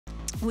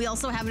We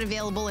also have it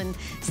available in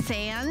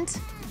sand.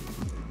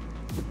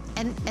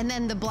 And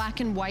then the black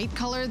and white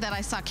color that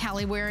I saw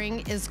Callie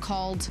wearing is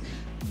called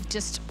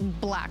just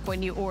black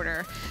when you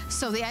order.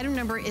 So the item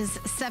number is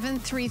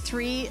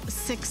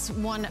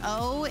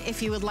 733610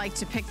 if you would like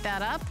to pick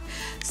that up.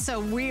 So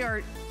we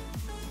are,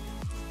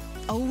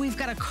 oh, we've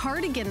got a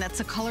cardigan that's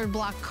a colored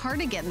block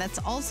cardigan that's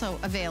also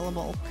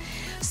available.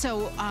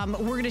 So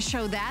we're gonna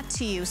show that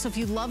to you. So if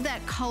you love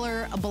that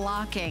color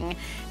blocking,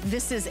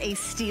 this is a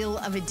steal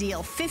of a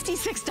deal.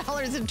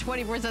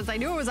 $56.24. I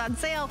knew it was on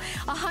sale.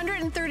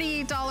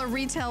 $138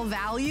 retail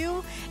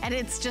value, and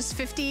it's just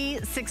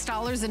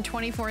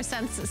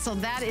 $56.24. So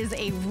that is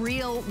a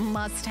real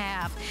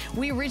must-have.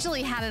 We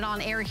originally had it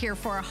on air here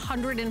for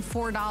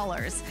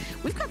 $104.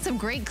 We've got some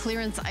great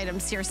clearance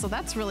items here, so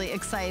that's really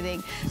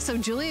exciting. So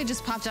Julia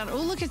just popped out. Oh,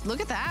 look at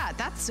that.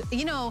 That's,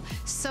 you know,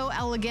 so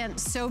elegant,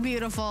 so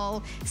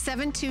beautiful.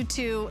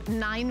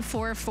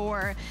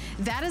 722-944.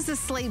 That is the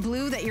slate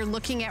blue that you're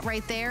looking at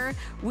right there.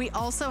 We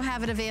also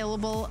have it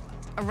available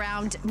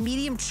around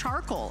medium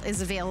charcoal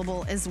is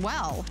available as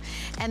well.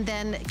 And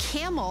then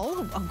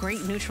camel, a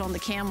great neutral on the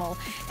camel.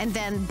 And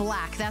then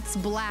black, that's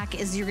black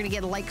is you're gonna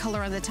get a light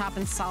color on the top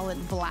and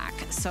solid black.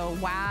 So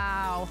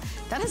wow,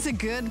 that is a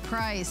good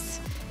price.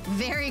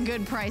 Very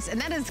good price. And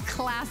that is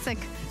classic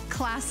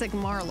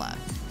Marla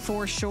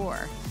for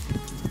sure.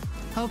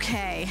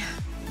 Okay.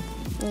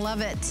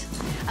 Love it.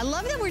 I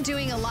love that we're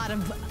doing a lot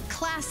of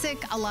classic,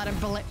 a lot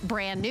of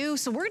brand new.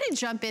 So we're gonna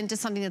jump into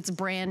something that's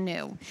brand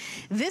new.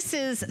 This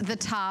is the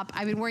top.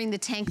 I've been wearing the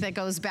tank that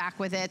goes back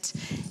with it,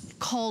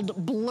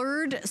 called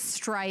Blurred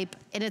Stripe,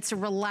 and it's a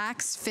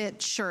relaxed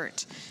fit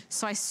shirt.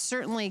 So I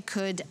certainly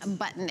could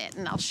button it,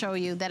 and I'll show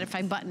you that if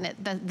I button it,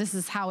 this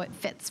is how it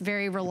fits.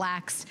 Very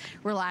relaxed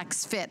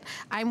fit.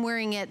 I'm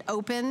wearing it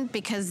open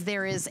because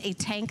there is a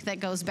tank that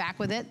goes back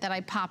with it that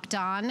I popped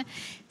on.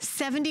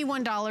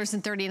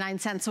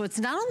 $71.39. So it's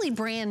not only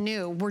brand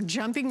new, we're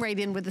jumping right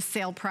in with the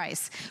sale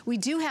price. We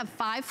do have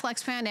 5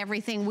 flex pay on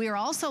everything. We are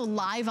also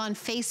live on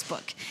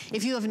Facebook.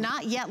 If you have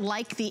not yet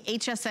liked the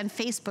HSN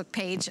Facebook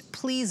page,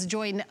 please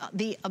join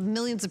the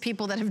millions of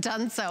people that have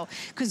done so,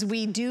 because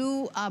we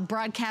do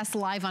broadcast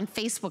live on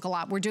Facebook a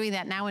lot. We're doing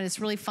that now, and it's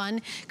really fun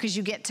because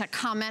you get to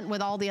comment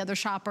with all the other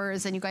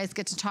shoppers and you guys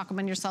get to talk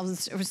among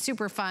yourselves. It was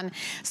super fun.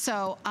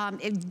 So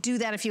do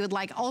that if you would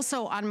like.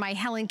 Also on my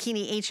Helen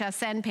Keeney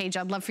HSN page,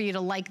 I'd love for you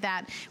to like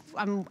that.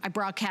 I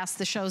broadcast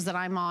the shows that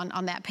I'm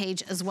on that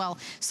page as well.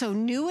 So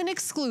new and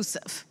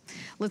exclusive.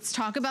 Let's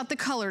talk about the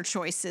color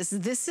choices.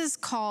 This is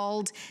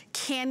called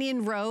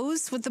Canyon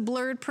Rose with the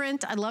blurred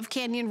print. I love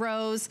Canyon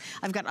Rose.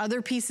 I've got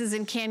other pieces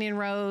in Canyon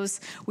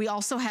Rose. We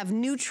also have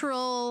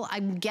neutral.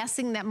 I'm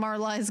guessing that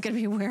Marla is gonna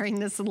be wearing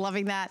this and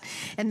loving that.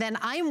 And then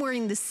I'm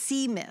wearing the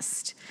Sea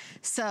Mist.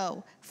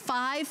 So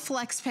 5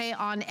 flex pay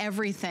on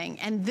everything.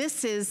 And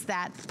this is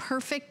that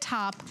perfect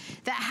top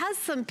that has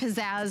some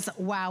pizzazz,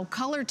 wow,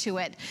 color to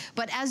it.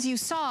 But as you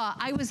saw,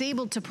 I was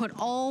able to put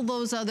all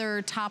those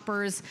other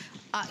toppers,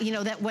 you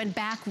know, that went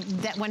back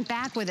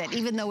with it,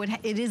 even though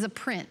it is a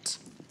print.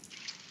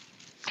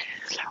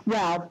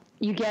 Well,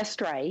 you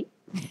guessed right.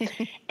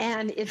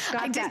 And it's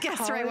got I did that guess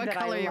color right what that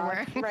color you're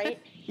wearing. Right?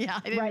 Yeah,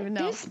 I didn't even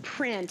know. This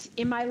print,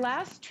 in my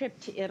last trip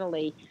to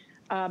Italy,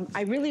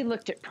 I really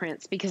looked at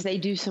prints because they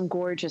do some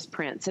gorgeous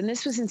prints. And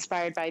this was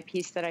inspired by a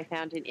piece that I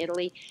found in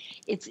Italy.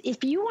 It's,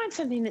 if you want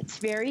something that's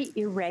very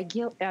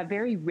irregular,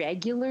 very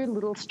regular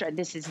little stripe,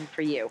 this isn't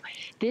for you.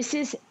 This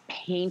is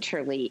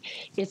painterly.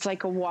 It's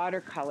like a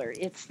watercolor.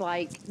 It's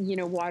like, you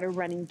know, water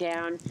running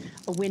down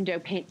a window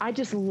pane. I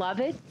just love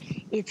it.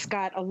 It's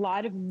got a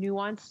lot of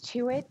nuance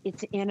to it.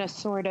 It's in a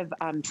sort of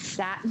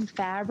satin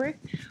fabric.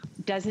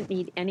 Doesn't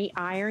need any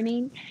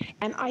ironing.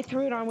 And I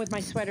threw it on with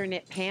my sweater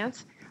knit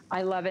pants.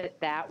 I love it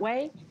that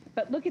way.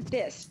 But look at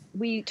this.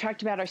 We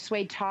talked about our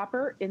suede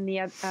topper in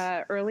the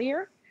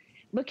earlier.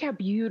 Look how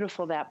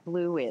beautiful that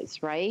blue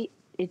is, right?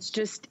 It's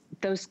just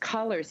those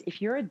colors. If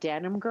you're a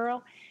denim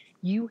girl,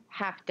 you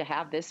have to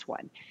have this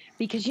one.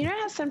 Because you know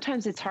how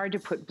sometimes it's hard to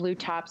put blue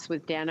tops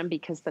with denim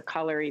because the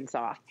coloring's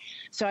off.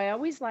 So I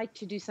always like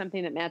to do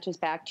something that matches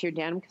back to your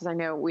denim because I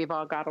know we've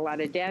all got a lot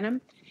of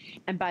denim.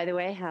 And by the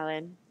way,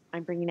 Helen,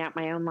 I'm bringing out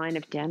my own line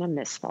of denim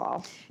this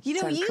fall. You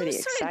know, so you sort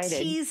excited. of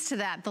teased to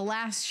that the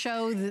last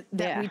show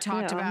that we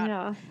talked about.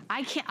 Yeah.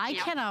 I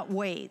cannot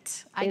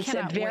wait. It's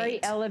a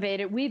very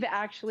elevated. We've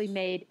actually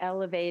made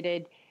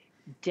elevated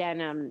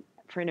denim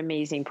for an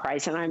amazing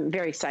price, and I'm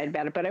very excited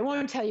about it. But I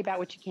won't tell you about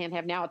what you can't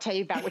have now. I'll tell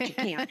you about what you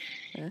can.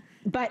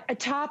 But a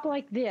top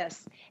like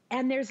this,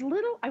 and there's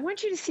little. I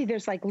want you to see.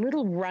 There's like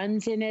little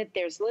runs in it.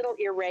 There's little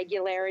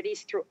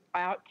irregularities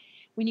throughout.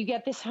 When you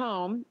get this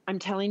home, I'm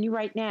telling you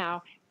right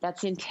now,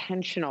 that's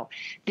intentional.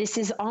 This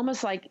is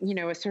almost like, you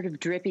know, a sort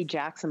of drippy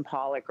Jackson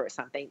Pollock or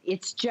something.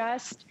 It's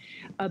just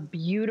a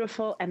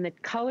beautiful, and the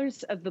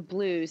colors of the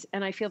blues,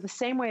 and I feel the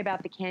same way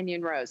about the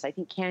Canyon Rose. I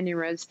think Canyon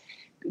Rose,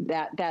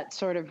 that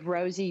sort of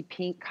rosy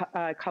pink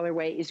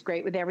colorway is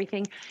great with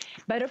everything.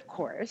 But of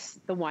course,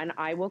 the one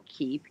I will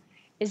keep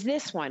is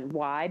this one.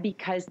 Why?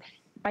 Because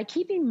by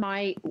keeping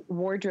my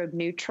wardrobe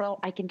neutral,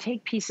 I can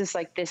take pieces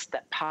like this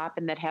that pop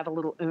and that have a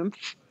little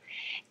oomph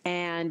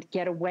and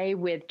get away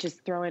with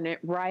just throwing it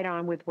right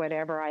on with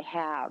whatever I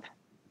have.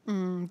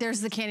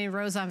 There's the Canyon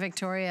Rose on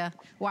Victoria.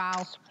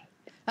 Wow.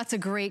 That's a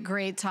great,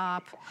 great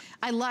top.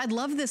 I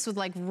love this with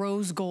like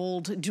rose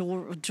gold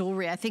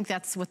jewelry. I think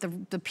that's what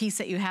the piece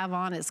that you have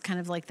on is kind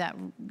of like that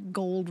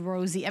gold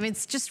rosy. I mean,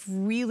 it's just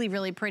really,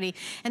 really pretty.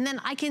 And then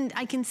I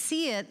can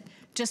see it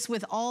just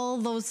with all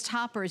those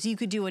toppers. You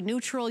could do a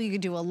neutral, you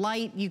could do a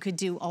light, you could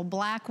do all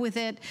black with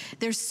it.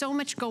 There's so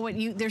much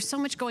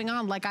going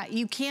on. Like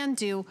you can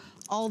do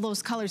all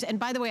those colors. And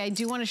by the way, I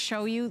do want to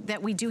show you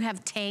that we do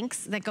have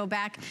tanks that go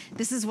back.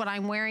 This is what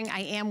I'm wearing.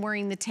 I am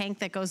wearing the tank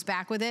that goes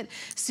back with it.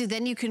 So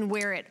then you can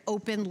wear it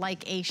open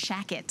like a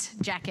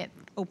jacket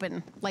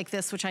open like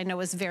this, which I know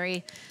is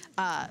very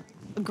a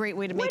great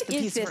way to make the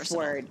piece versatile. What is this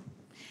word?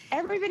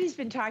 Everybody's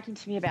been talking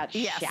to me about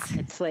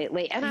jackets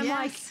lately, and I'm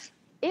like,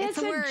 it's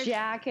a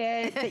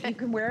jacket that you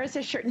can wear as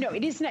a shirt. No,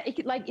 it is not.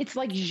 It's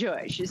like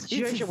zhuzh. It's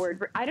zhuzh a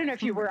word. I don't know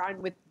if you were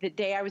on with the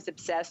day I was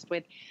obsessed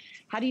with.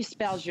 How do you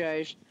spell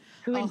zhuzh?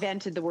 Who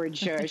invented the word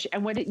zhuzh?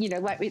 And what,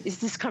 does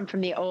this come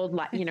from the old,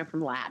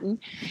 from Latin?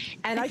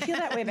 And I feel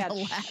that way about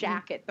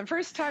shacket. The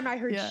first time I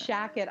heard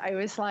shacket, I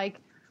was like,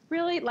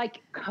 really?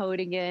 Like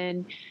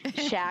coatigan,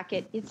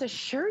 shacket. It's a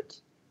shirt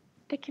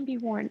that can be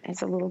worn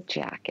as a little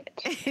jacket.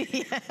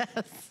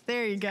 Yes,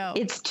 there you go.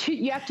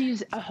 You have to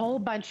use a whole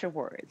bunch of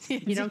words.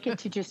 You don't get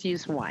to just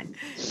use one.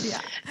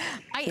 Yeah.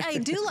 I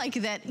do like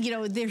that,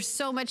 there's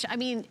so much, I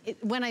mean,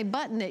 when I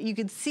button it, you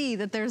can see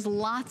that there's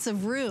lots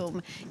of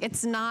room.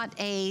 It's not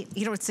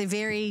it's a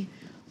very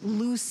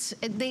loose,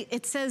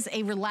 it says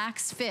a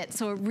relaxed fit,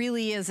 so it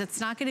really is. It's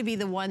not gonna be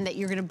the one that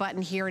you're gonna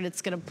button here and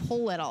it's gonna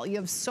pull it all. You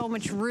have so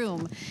much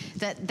room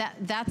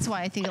that's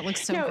why I think it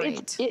looks so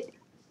great.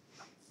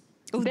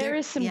 There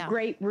is some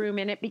great room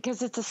in it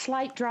because it's a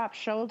slight drop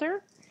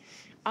shoulder.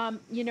 I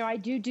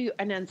do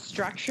an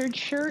unstructured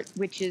shirt,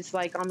 which is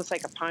almost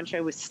like a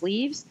poncho with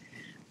sleeves.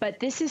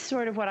 But this is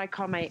sort of what I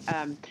call my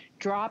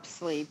drop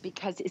sleeve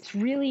because it's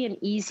really an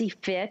easy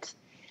fit.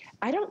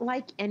 I don't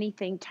like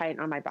anything tight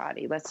on my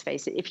body, let's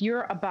face it. If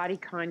you're a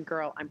bodycon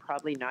girl, I'm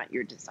probably not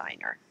your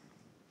designer.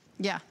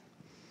 Yeah.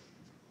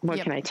 What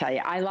can I tell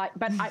you?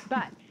 But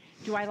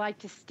do I like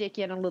to stick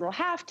in a little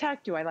half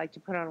tuck? Do I like to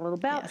put on a little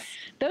belt? Yes.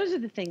 Those are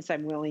the things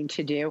I'm willing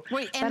to do.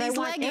 Wait, and but these I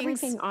want leggings,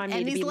 everything on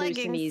me to be loose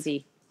and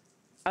easy.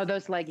 Oh,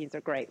 those leggings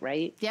are great,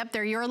 right? Yep,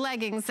 they're your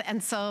leggings.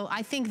 And so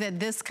I think that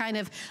this kind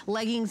of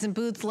leggings and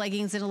boots,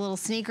 leggings and a little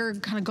sneaker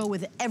kind of go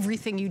with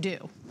everything you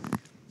do.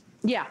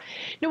 Yeah.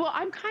 No, well,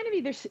 I'm kind of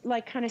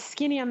either kind of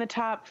skinny on the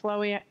top,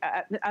 flowy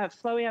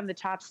on the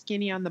top,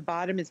 skinny on the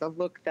bottom is a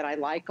look that I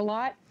like a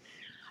lot.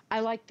 I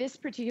like this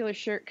particular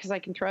shirt because I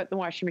can throw it in the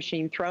washing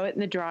machine, throw it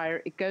in the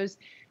dryer.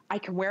 I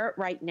can wear it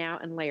right now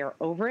and layer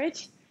over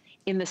it.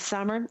 In the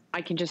summer,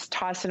 I can just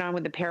toss it on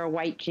with a pair of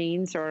white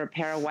jeans or a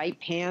pair of white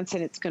pants,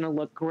 and it's going to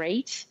look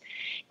great.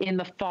 In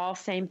the fall,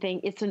 same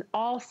thing. It's an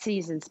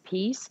all-seasons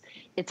piece.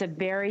 It's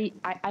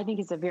I think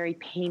it's a very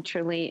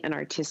painterly and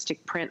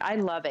artistic print. I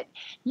love it.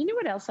 You know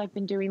what else I've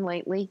been doing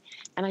lately?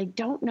 And I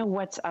don't know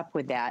what's up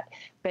with that,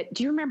 but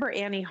do you remember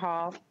Annie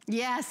Hall?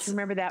 Yes. Do you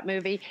remember that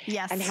movie?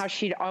 Yes. And how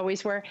she'd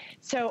always wear.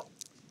 So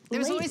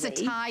there's always a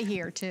tie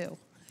here, too.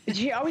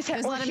 She always had,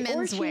 there's a lot of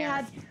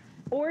menswear.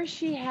 Or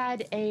she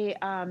had a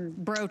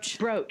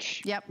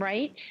brooch. Yep.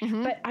 Right?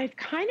 Mm-hmm. But I've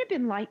kind of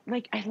been I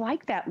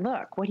like that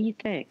look. What do you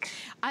think?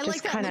 I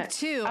like that look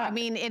too. I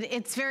mean,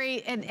 it's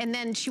very, and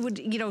then she would,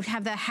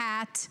 have the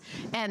hat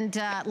and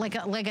like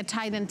a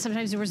tie. Then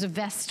sometimes there was a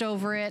vest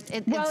over it.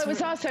 It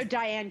was also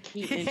Diane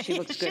Keaton, and she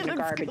looks good in a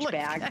garbage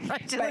bag.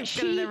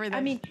 But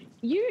I mean,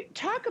 you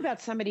talk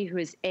about somebody who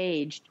has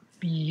aged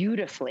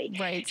beautifully.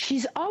 Right.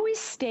 She's always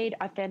stayed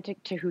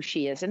authentic to who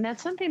she is. And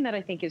that's something that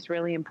I think is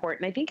really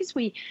important. I think as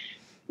we,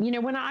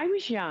 when I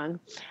was young,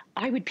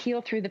 I would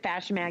peel through the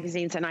fashion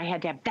magazines and I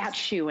had to have that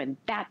shoe and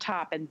that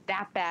top and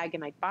that bag,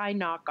 and I'd buy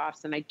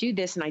knockoffs and I'd do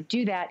this and I'd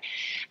do that.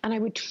 And I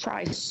would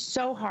try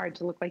so hard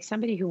to look like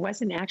somebody who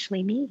wasn't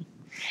actually me.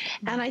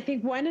 Mm-hmm. And I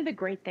think one of the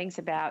great things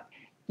about,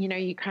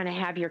 you kind of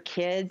have your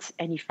kids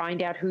and you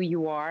find out who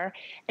you are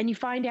and you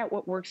find out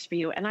what works for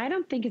you. And I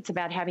don't think it's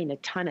about having a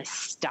ton of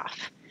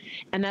stuff.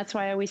 And that's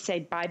why I always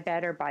say buy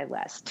better, buy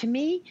less. To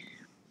me,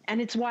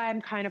 and it's why I'm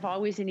kind of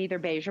always in either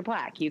beige or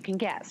black. You can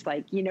guess.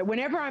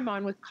 Whenever I'm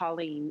on with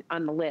Colleen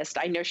on the list,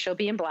 I know she'll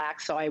be in black,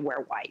 so I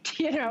wear white,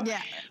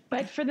 Yeah.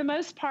 But for the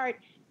most part,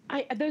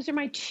 those are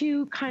my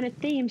two kind of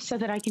themes so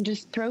that I can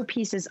just throw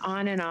pieces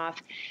on and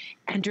off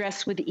and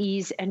dress with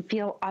ease and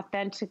feel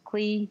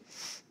authentically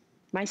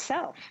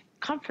myself.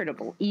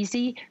 Comfortable,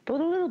 easy, but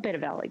with a little bit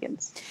of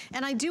elegance.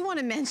 And I do want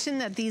to mention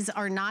that these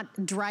are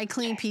not dry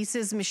clean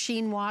pieces,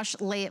 machine wash,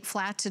 lay it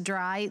flat to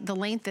dry. The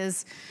length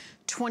is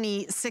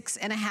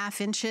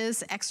 26.5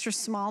 inches, extra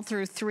small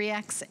through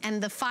 3X.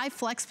 And the 5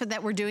 flex fit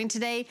that we're doing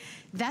today,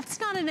 that's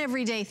not an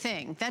everyday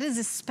thing. That is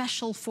a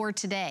special for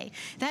today.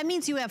 That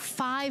means you have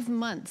 5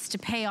 months to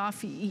pay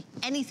off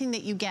anything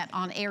that you get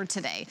on air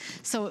today.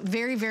 So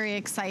very, very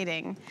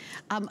exciting.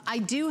 I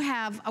do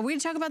have, are we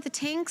gonna talk about the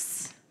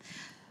tanks?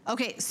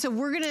 Okay, so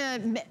we're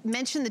gonna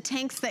mention the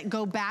tanks that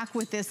go back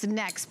with this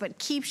next, but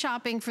keep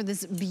shopping for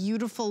this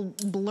beautiful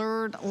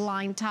blurred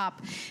line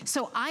top.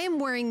 So I am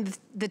wearing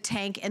the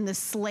tank and the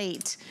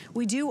slate.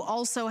 We do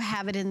also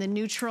have it in the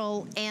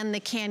neutral and the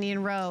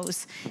canyon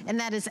rose, and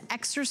that is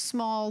extra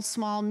small,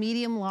 small,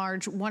 medium,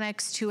 large,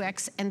 1X,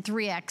 2X, and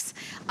 3X.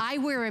 I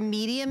wear a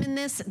medium in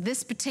this.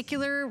 This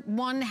particular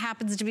one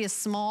happens to be a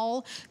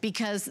small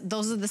because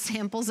those are the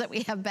samples that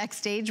we have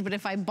backstage, but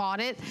if I bought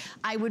it,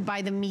 I would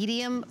buy the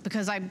medium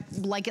because I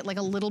like it like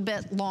a little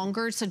bit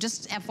longer. So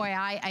just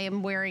FYI, I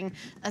am wearing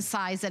a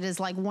size that is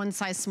like one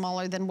size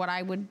smaller than what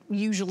I would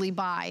usually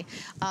buy.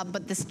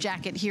 But this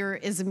jacket here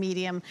is a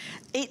medium.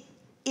 It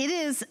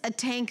is a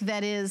tank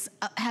that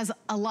has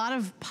a lot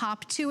of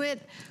pop to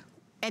it,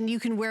 and you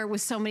can wear it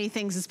with so many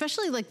things,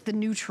 especially like the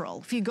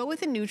neutral. If you go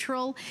with a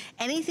neutral,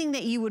 anything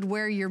that you would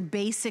wear your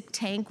basic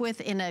tank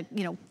with in a,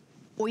 you know,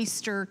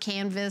 oyster,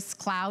 canvas,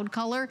 cloud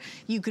color,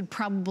 you could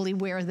probably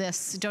wear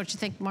this. Don't you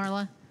think,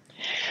 Marla?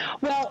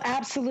 Well,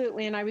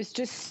 absolutely, and I was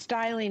just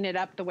styling it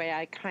up the way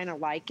I kind of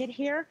like it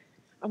here.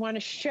 I want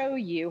to show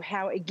you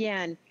how,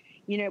 again,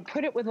 you know,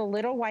 put it with a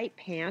little white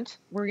pant.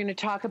 We're going to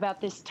talk about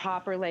this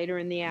topper later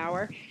in the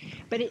hour,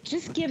 but it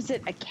just gives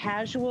it a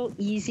casual,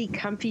 easy,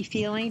 comfy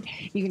feeling.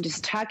 You can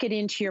just tuck it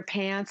into your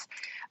pants.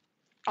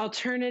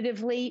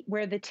 Alternatively,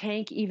 wear the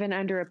tank even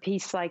under a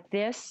piece like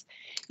this.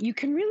 You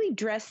can really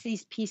dress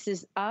these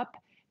pieces up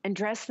and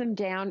dress them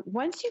down.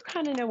 Once you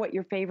kind of know what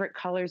your favorite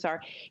colors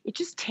are, it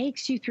just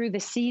takes you through the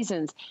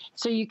seasons.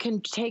 So you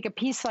can take a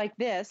piece like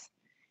this.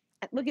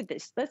 Look at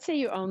this. Let's say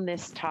you own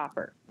this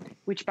topper,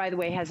 which, by the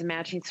way, has a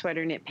matching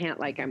sweater knit pant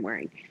like I'm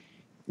wearing.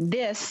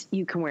 This,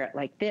 you can wear it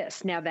like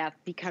this. Now that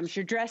becomes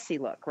your dressy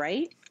look,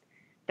 right?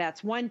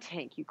 That's one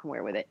tank you can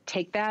wear with it.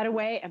 Take that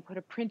away and put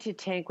a printed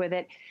tank with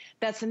it.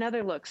 That's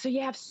another look. So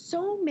you have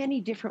so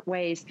many different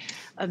ways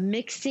of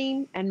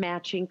mixing and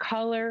matching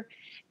color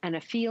and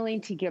a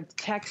feeling to give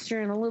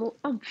texture and a little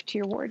oomph to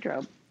your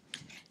wardrobe.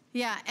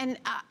 Yeah, and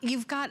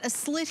you've got a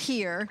slit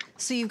here,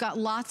 so you've got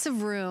lots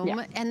of room,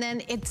 Yeah. and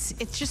then it's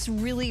just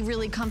really,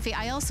 really comfy.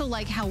 I also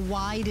like how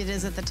wide it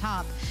is at the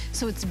top,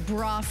 so it's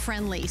bra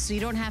friendly, so you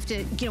don't have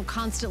to, you know,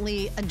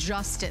 constantly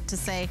adjust it to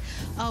say,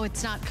 oh,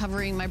 it's not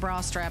covering my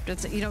bra strap.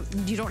 It's, you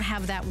don't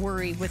have that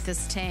worry with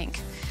this tank.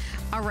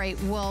 All right,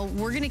 well,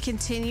 we're gonna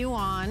continue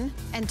on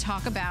and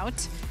talk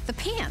about the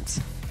pant.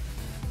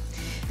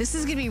 This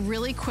is gonna be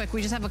really quick.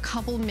 We just have a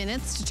couple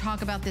minutes to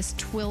talk about this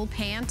twill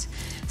pant.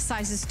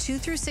 Sizes 2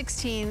 through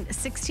 16,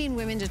 16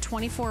 women to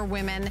 24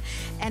 women,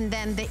 and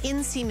then the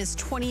inseam is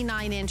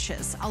 29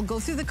 inches. I'll go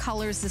through the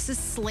colors. This is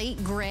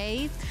slate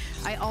gray.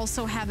 I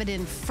also have it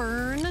in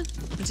fern,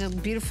 which is a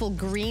beautiful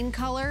green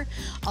color.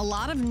 A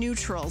lot of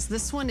neutrals.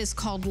 This one is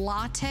called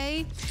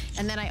latte,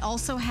 and then I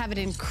also have it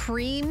in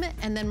cream,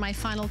 and then my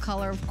final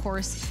color, of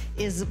course,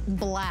 is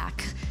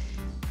black.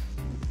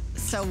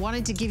 So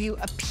wanted to give you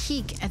a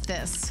peek at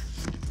this.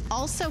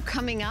 Also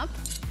coming up,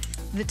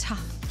 the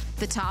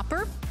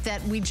topper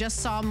that we just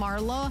saw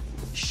Marla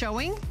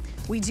showing.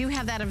 We do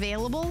have that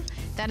available.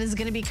 That is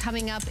gonna be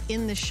coming up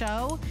in the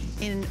show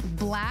in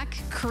black,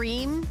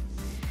 cream,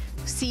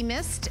 sea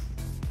mist,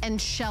 and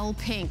shell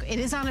pink. It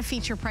is on a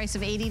feature price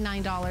of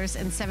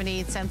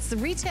 $89.78. The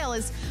retail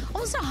is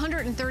almost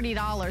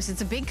 $130.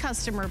 It's a big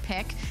customer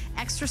pick.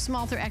 Extra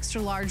small through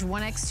extra large,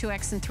 1X,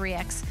 2X, and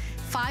 3X.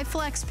 5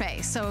 flex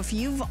pay. So if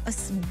you've,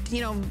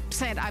 you know,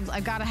 said,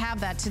 I've got to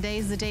have that,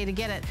 today's the day to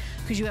get it,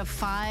 because you have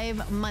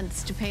 5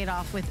 months to pay it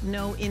off with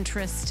no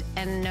interest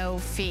and no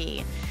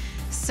fee.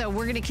 So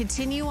we're going to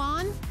continue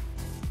on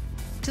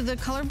to the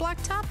color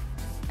black top.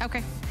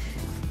 Okay.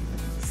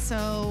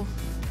 So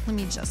let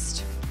me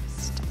just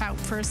step out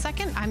for a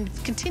second. I'm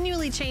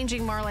continually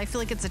changing, Marla. I feel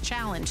like it's a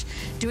challenge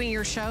doing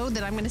your show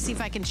that I'm going to see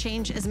if I can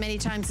change as many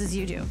times as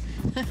you do.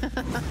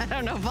 I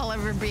don't know if I'll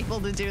ever be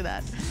able to do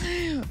that.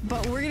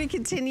 But we're going to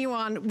continue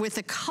on with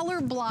a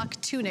color block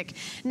tunic.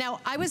 Now,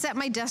 I was at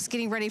my desk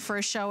getting ready for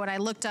a show, and I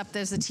looked up,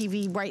 there's a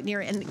TV right near,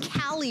 and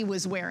Callie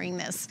was wearing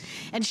this.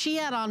 And she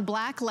had on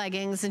black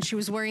leggings, and she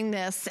was wearing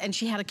this, and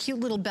she had a cute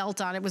little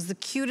belt on. It was the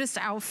cutest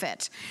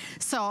outfit.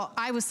 So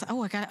I was,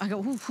 oh, I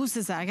go, whose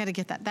is that? I got to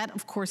get that. That,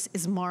 of course,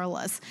 is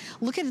Marla's.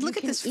 Look at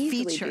this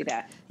feature. Do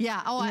that.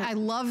 Yeah, oh, yeah. I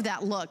love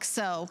that look.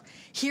 So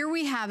here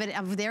we have it.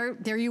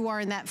 There you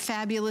are in that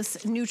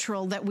fabulous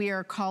neutral that we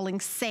are calling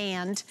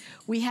sand.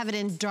 We have it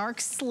in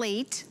dark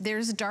slate.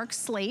 There's dark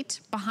slate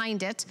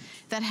behind it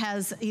that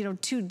has, you know,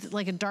 two,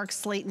 like a dark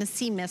slate and a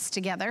sea mist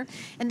together.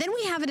 And then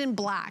we have it in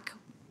black,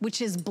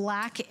 which is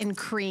black and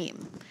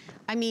cream.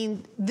 I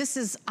mean, this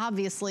is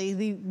obviously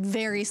the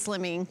very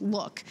slimming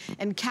look.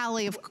 And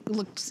Callie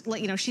looks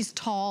like, you know, she's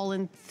tall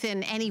and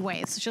thin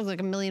anyway, so she looks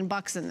like $1 million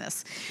in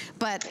this.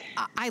 But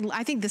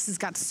I think this has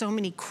got so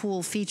many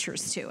cool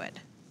features to it.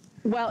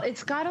 Well,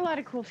 it's got a lot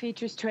of cool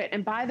features to it.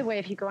 And by the way,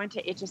 if you go into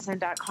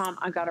hsn.com,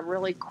 I got a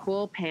really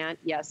cool pant,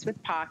 yes,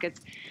 with pockets,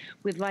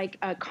 with like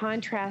a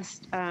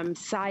contrast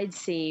side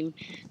seam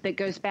that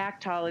goes back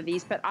to all of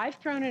these. But I've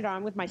thrown it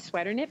on with my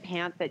sweater knit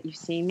pant that you've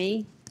seen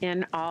me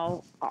in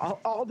all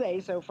day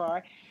so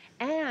far.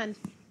 And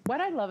what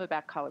I love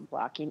about color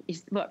blocking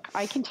is, look,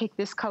 I can take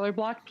this color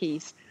block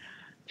piece,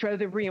 throw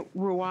the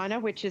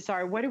Ruana, which is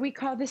our, what do we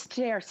call this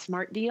today? Our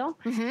smart deal.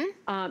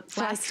 Mm-hmm.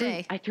 So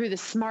I threw the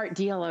smart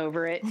deal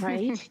over it,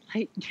 right?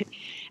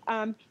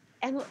 And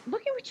look at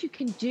what you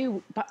can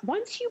do. But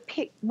once you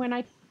pick,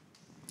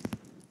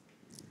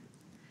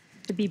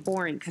 to be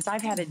boring, because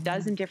I've had a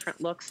dozen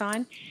different looks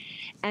on.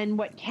 And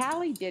what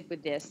Callie did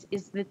with this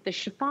is that the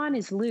chiffon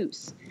is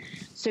loose.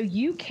 So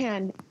you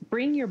can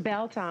bring your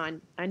belt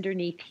on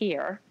underneath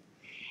here,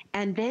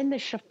 and then the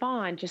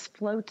chiffon just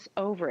floats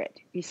over it.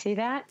 You see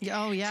that?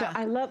 Oh yeah. So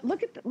I love,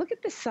 look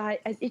at the side.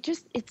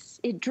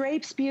 It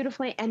drapes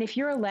beautifully. And if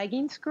you're a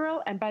leggings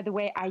girl, and by the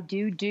way, I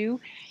do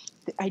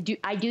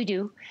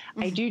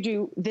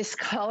this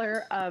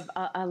color of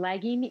a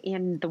legging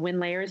in the Win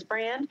Layers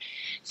brand.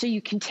 So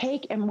you can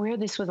take and wear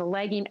this with a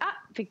legging.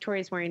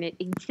 Victoria's wearing it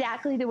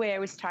exactly the way I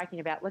was talking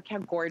about. Look how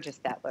gorgeous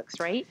that looks,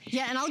 right?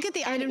 Yeah, and I'll get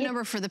the item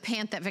number for the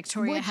pant that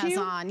Victoria has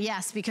on.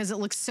 Yes, because it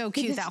looks so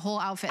cute, that whole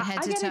outfit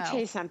head to toe. I gotta tell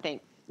you something.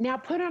 Now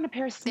put on a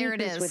pair of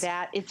sneakers with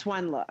that. It's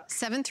one look.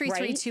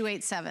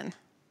 733287.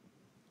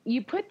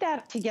 You put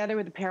that together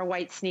with a pair of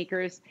white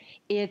sneakers.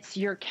 It's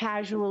your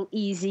casual,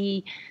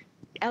 easy,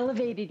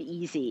 elevated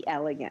easy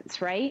elegance,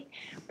 right?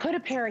 Put a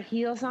pair of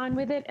heels on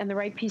with it and the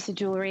right piece of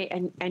jewelry,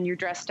 and you're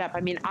dressed up.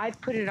 I mean,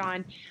 I've put it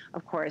on,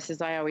 of course,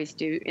 as I always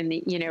do, in the,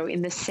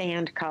 in the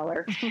sand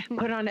color.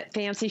 Put on it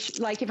fancy,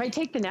 like if I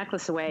take the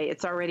necklace away,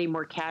 it's already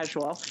more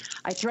casual.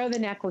 I throw the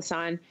necklace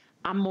on,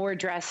 I'm more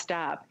dressed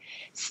up.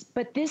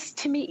 But this,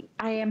 to me,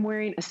 I am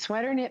wearing a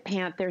sweater knit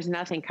pant. There's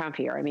nothing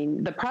comfier. I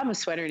mean, the problem with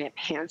sweater knit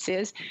pants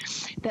is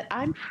that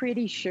I'm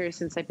pretty sure,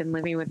 since I've been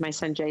living with my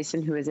son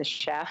Jason, who is a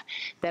chef,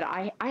 that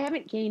I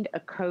haven't gained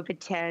a COVID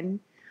 10.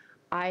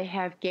 I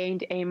have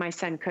gained a my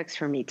son cooks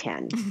for me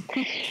 10.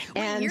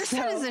 And your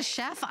son is a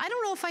chef? I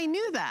don't know if I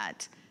knew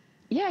that.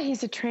 Yeah,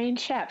 he's a trained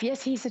chef.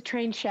 Yes, he's a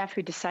trained chef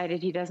who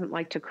decided he doesn't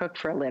like to cook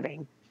for a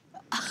living.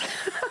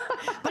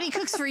 But he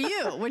cooks for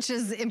you, which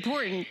is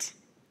important.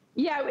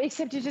 Yeah,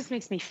 except it just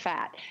makes me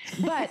fat.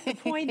 But the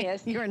point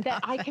is that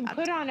I can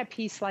put on a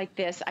piece like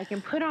this. I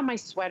can put on my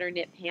sweater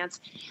knit pants.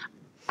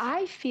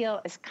 I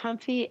feel as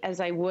comfy as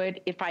I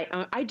would if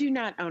I do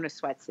not own a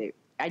sweatsuit.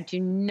 I do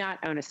not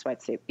own a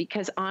sweatsuit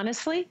because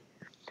honestly,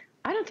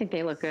 I don't think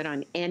they look good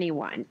on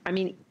anyone. I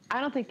mean,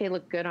 I don't think they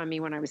looked good on me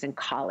when I was in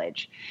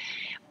college.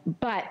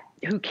 But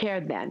who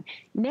cared then?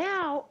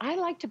 Now I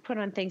like to put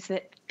on things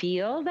that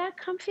feel that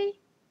comfy,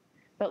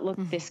 but look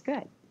this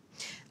good.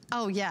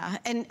 Oh yeah,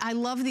 and I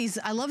love these,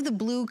 I love the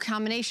blue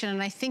combination,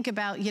 and I think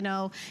about,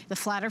 the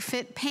flatter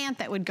fit pant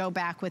that would go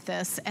back with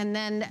this, and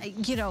then,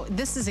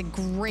 this is a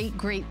great,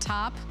 great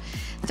top,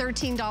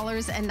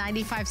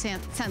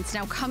 $13.95.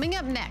 Now coming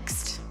up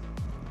next,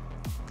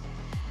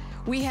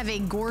 we have a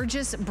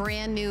gorgeous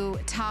brand new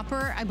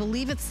topper. I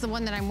believe it's the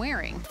one that I'm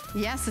wearing.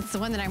 Yes, it's the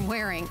one that I'm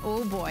wearing.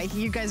 Oh boy,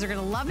 you guys are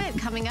gonna love it.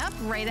 Coming up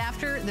right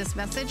after this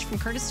message from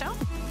Curtis Stone.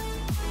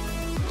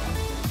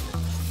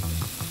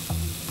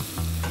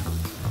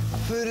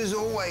 Food has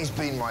always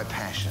been my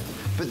passion,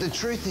 but the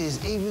truth is,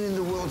 even in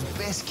the world's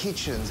best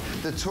kitchens,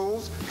 the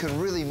tools can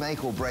really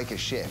make or break a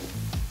chef.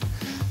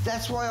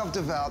 That's why I've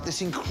developed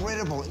this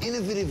incredible,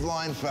 innovative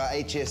line for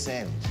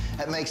HSN.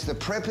 It makes the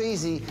prep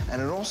easy,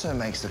 and it also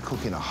makes the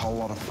cooking a whole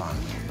lot of fun.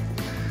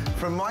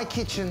 From my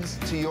kitchens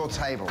to your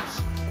tables.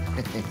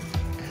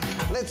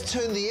 Let's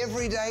turn the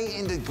everyday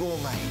into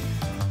gourmet.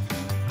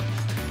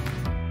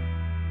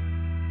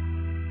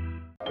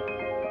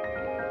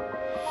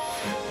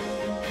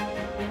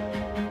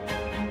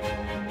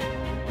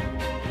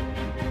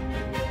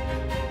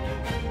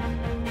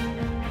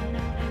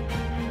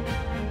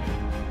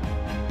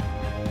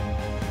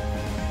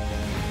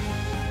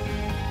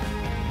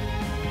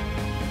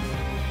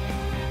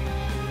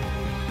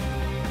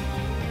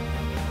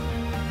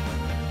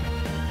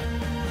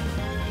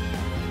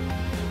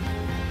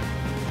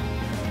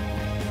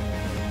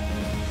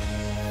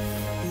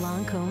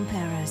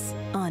 Paris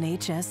on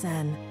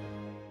HSN.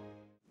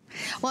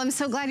 Well, I'm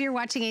so glad you're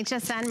watching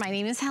HSN. My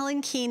name is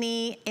Helen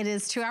Keeney. It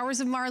is 2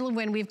 hours of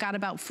MarlaWynne. We've got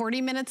about 40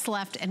 minutes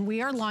left, and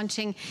we are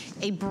launching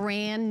a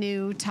brand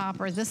new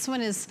topper. This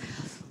one is,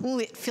 ooh,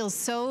 it feels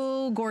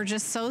so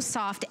gorgeous, so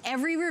soft.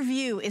 Every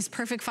review is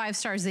perfect 5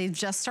 stars. They've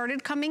just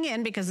started coming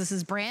in because this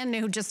is brand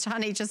new, just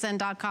on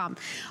hsn.com.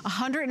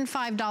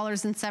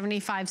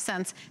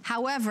 $105.75.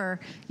 However,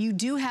 you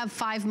do have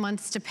 5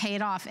 months to pay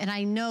it off, and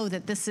I know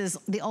that this is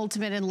the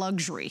ultimate in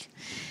luxury.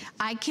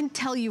 I can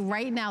tell you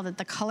right now that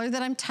the color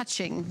that I'm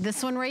touching,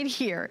 this one right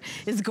here,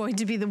 is going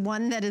to be the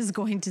one that is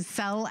going to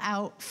sell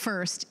out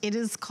first. It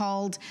is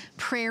called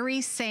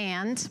Prairie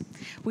Sand.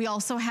 We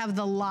also have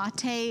the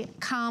Latte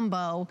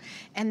Combo. yellow.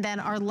 And then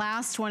our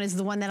last one is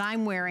the one that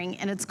I'm wearing,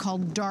 and it's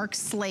called Dark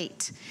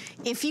Slate.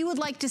 If you would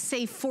like to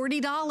save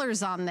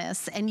 $40 on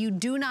this and you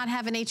do not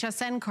have an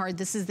HSN card,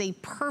 this is the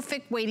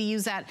perfect way to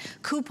use that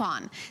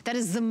coupon. That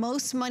is the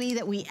most money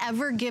that we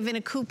ever give in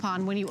a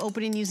coupon when you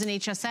open and use an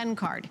HSN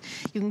card.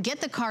 You can get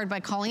the card by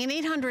calling an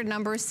 800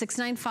 number,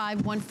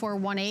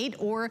 695-1418,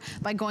 or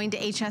by going to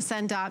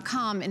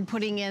hsn.com and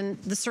putting in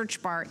the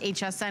search bar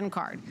HSN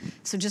card.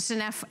 So just an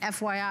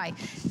FYI.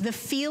 The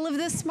feel of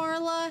this,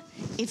 Marla,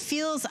 it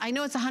feels, I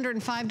know it's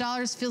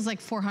 $105, feels like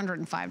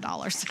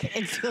 $405.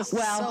 It feels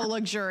so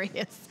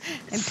luxurious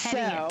and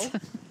petty. So,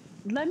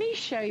 let me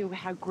show you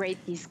how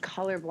great these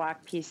color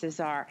block pieces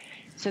are.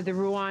 So the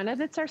Ruana,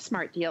 that's our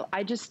smart deal,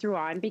 I just threw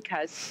on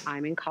because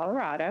I'm in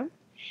Colorado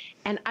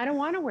and I don't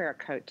want to wear a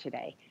coat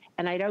today.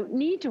 And I don't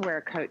need to wear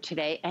a coat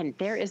today. And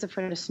there is a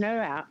foot of snow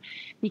out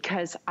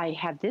because I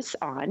have this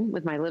on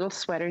with my little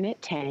sweater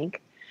knit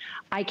tank.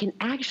 I can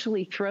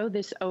actually throw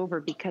this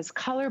over because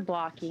color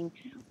blocking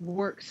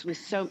works with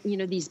so, you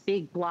know, these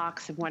big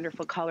blocks of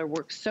wonderful color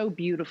work so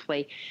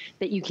beautifully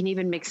that you can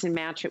even mix and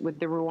match it with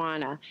the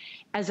Ruana.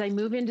 As I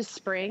move into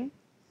spring,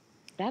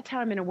 that's how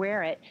I'm going to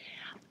wear it.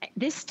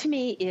 This to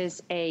me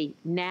is a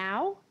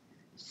now,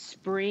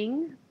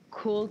 spring,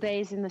 cool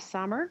days in the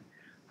summer,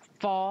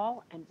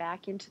 fall, and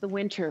back into the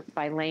winter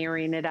by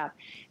layering it up.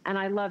 And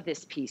I love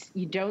this piece.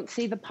 You don't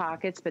see the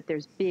pockets, but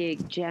there's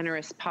big,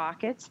 generous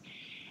pockets.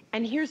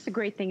 And here's the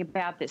great thing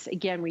about this.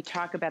 Again, we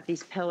talk about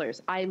these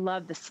pillars. I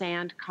love the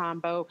sand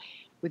combo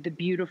with the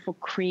beautiful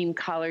cream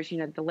colors, you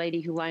know, the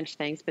lady who lunch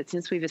things. But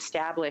since we've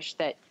established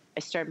that I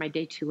started my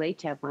day too late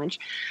to have lunch,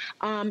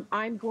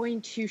 I'm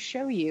going to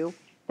show you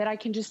that I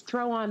can just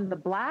throw on the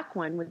black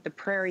one with the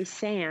prairie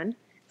sand,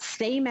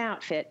 same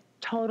outfit,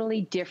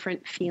 totally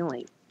different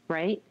feeling,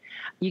 right?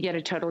 You get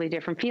a totally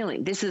different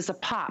feeling. This is a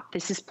pop.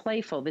 This is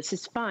playful. This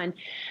is fun,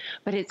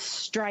 but it's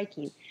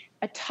striking.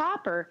 A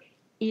topper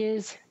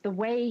is the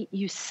way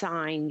you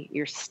sign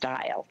your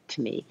style to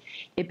me.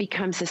 It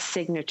becomes a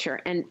signature.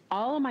 And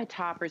all of my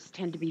toppers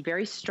tend to be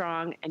very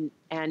strong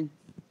and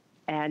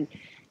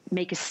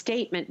make a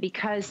statement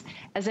because,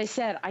 as I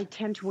said, I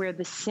tend to wear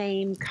the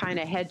same kind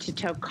of head to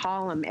toe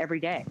column every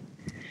day.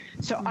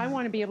 So I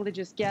want to be able to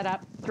just get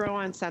up, throw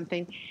on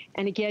something.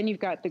 And again, you've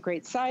got the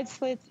great side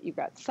slits, you've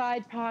got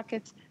side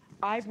pockets.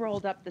 I've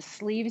rolled up the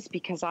sleeves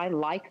because I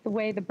like the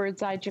way the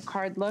bird's eye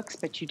jacquard looks,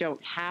 but you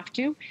don't have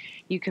to.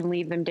 You can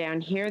leave them down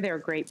here. They're a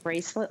great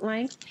bracelet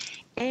length.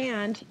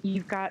 And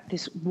you've got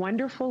this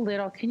wonderful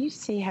little, can you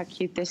see how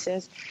cute this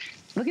is?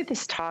 Look at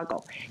this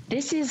toggle.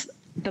 This is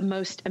the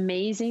most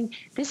amazing.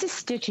 This is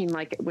stitching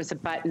like it was a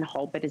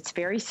buttonhole, but it's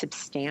very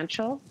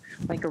substantial,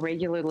 like a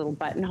regular little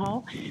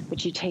buttonhole.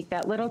 But you take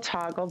that little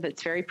toggle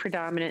that's very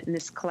predominant in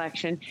this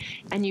collection,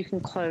 and you can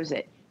close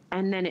it.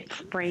 And then it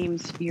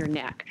frames your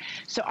neck.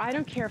 So I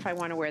don't care if I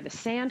want to wear the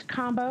sand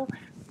combo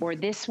or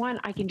this one.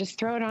 I can just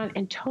throw it on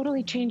and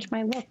totally change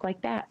my look like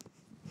that.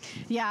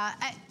 Yeah,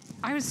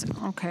 I was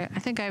okay. I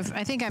think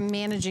I'm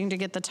managing to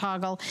get the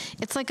toggle.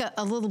 It's like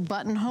a little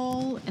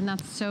buttonhole, and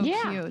that's so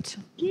cute.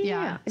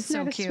 Yeah, it's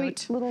so that a cute.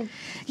 Sweet little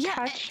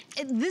touch?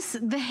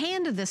 The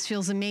hand of this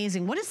feels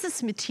amazing. What is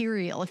this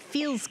material? It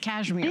feels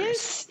cashmere.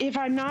 This, if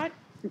I'm not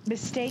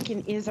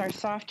mistaken, is our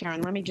soft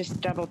yarn. Let me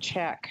just double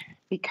check,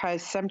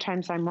 because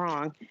sometimes I'm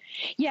wrong.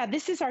 Yeah,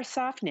 this is our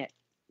soft knit.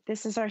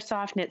 This is our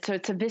soft knit. So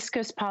it's a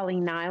viscose poly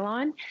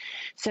nylon.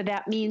 So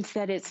that means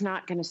that it's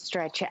not going to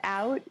stretch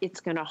out. It's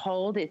going to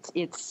hold.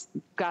 It's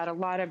got a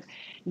lot of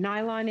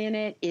nylon in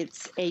it.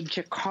 It's a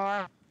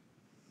jacquard.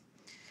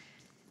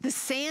 The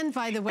sand,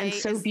 by the way, and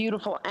so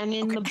beautiful. And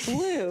in the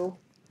blue,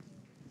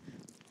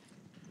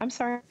 I'm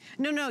sorry.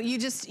 No, you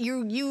just,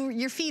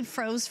 your feed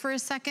froze for a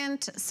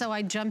second, so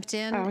I jumped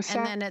in, and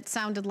then it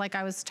sounded like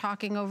I was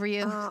talking over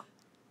you. I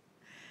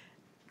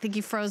think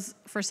you froze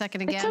for a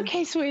second again. It's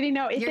okay, sweetie.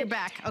 No, you're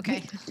back.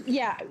 Okay.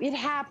 Yeah, it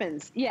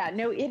happens. Yeah,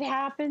 no, it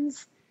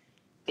happens.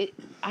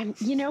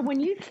 You know, when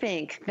you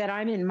think that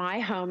I'm in my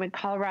home in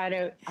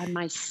Colorado on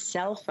my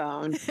cell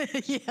phone,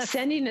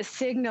 sending a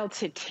signal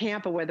to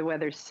Tampa where the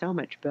weather's so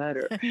much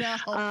better. No,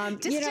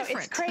 you know,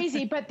 it's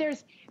crazy, but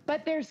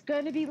there's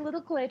going to be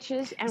little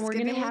glitches, and we're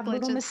going to have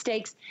little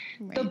mistakes.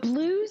 Right. The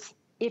blues,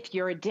 if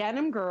you're a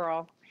denim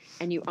girl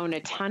and you own a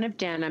ton of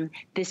denim,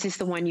 this is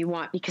the one you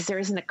want, because there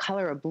isn't a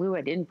color of blue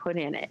I didn't put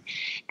in it.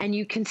 And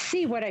you can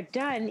see what I've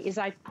done is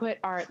I've put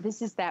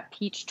this is that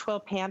peach twill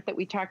pant that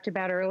we talked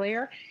about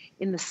earlier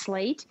in the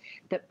slate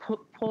that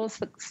pulls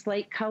the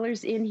slate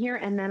colors in here.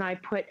 And then I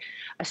put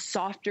a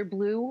softer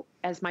blue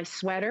as my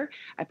sweater.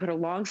 I put a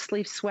long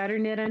sleeve sweater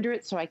knit under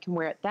it so I can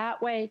wear it that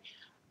way.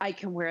 I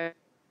can wear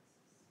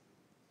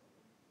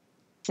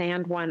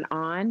sand one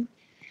on.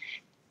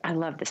 I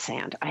love the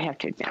sand, I have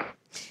to admit.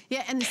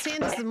 Yeah, and the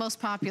sand is the most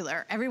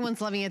popular.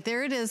 Everyone's loving it.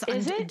 There it is.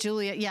 Is it?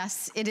 Julia,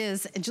 yes, it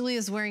is.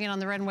 Julia's wearing it on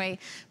the runway.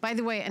 By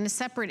the way, in a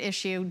separate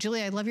issue,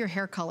 Julia, I love your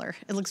hair color.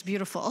 It looks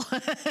beautiful.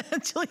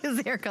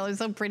 Julia's hair color is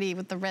so pretty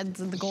with the reds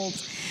and the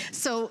golds.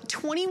 So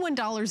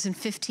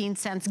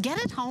 $21.15. Get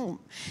it home.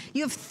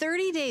 You have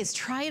 30 days.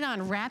 Try it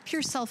on. Wrap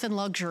yourself in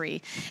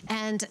luxury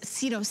and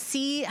see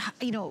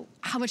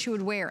how much you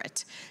would wear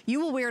it. You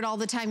will wear it all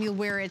the time. You'll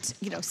wear it,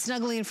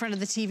 snugly in front of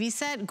the TV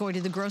set, going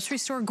to the grocery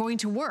store, going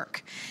to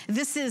work.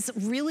 This is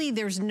really,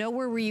 there's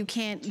nowhere where you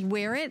can't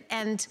wear it,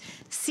 and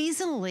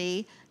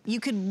seasonally, you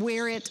could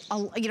wear it,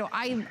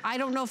 I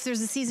don't know if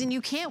there's a season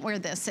you can't wear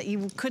this, that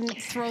you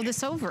couldn't throw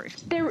this over.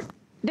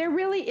 There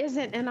really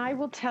isn't, and I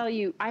will tell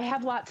you,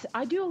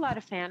 I do a lot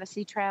of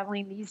fantasy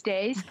traveling these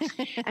days,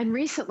 and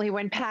recently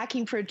when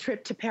packing for a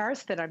trip to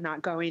Paris that I'm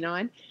not going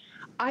on,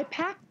 I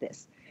packed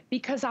this.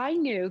 Because I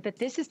knew that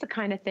this is the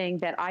kind of thing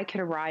that I could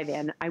arrive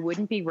in. I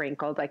wouldn't be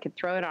wrinkled. I could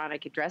throw it on. I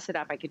could dress it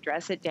up. I could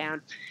dress it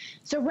down.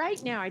 So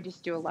right now, I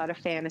just do a lot of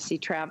fantasy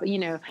travel.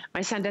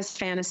 My son does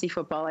fantasy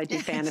football. I do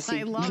fantasy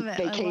I love it.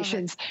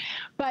 vacations. I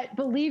love it. But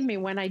believe me,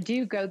 when I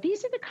do go,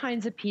 these are the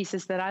kinds of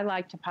pieces that I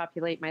like to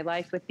populate my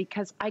life with,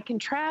 because I can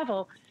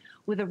travel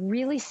with a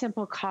really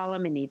simple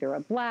column in either a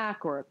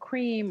black or a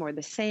cream or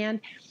the sand,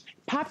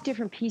 pop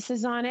different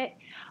pieces on it.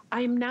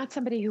 I'm not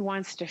somebody who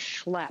wants to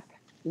schlep.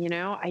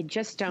 I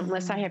just don't,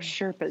 unless I have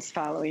Sherpas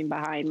following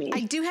behind me. I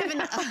do have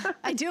an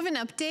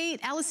update.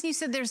 Allison, you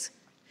said there's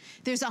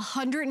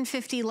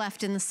 150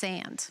 left in the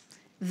sand.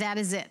 That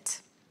is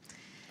it.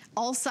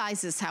 All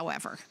sizes,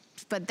 however,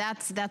 but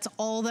that's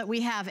all that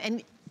we have.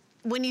 And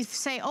when you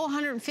say,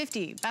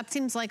 150, that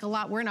seems like a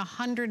lot. We're in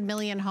 100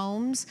 million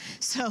homes,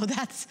 so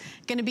that's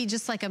gonna be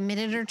just like a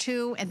minute or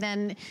two, and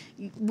then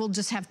we'll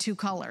just have 2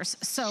 colors.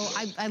 So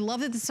I love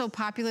that it's so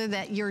popular,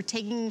 that you're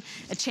taking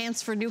a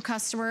chance for new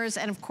customers,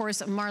 and of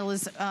course,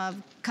 Marla's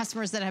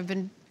customers that have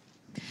been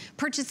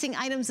purchasing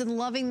items and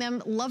loving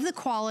them, love the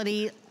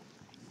quality.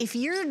 If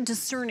you're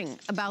discerning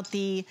about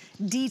the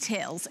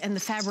details and the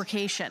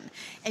fabrication,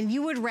 and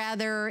you would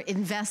rather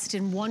invest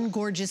in one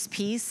gorgeous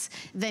piece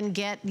than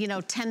get,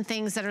 10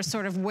 things that are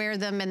sort of wear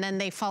them and then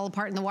they fall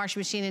apart in the washing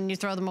machine and you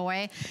throw them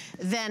away,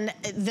 then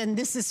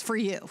this is for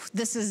you.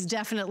 This is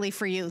definitely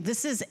for you.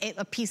 This is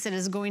a piece that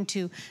is going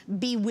to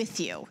be with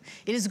you.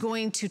 It is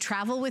going to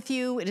travel with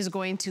you. It is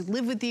going to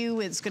live with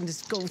you. It's going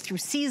to go through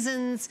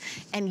seasons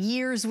and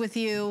years with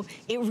you.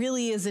 It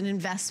really is an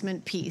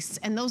investment piece.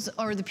 And those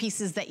are the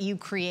pieces that you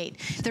create.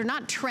 They're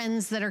not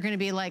trends that are going to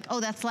be like,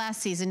 oh, that's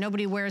last season.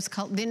 Nobody wears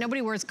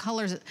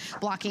colors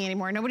blocking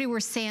anymore. Nobody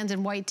wears sand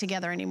and white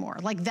together anymore.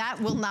 Like, that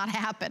will not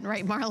happen,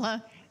 right,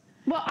 Marla?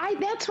 Well,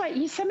 that's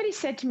why somebody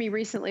said to me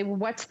recently, well,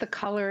 what's the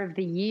color of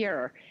the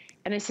year?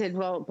 And I said,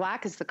 well,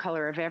 black is the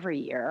color of every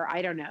year.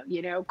 I don't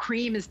know,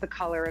 cream is the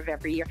color of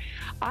every year.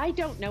 I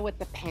don't know what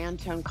the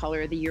Pantone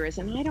color of the year is,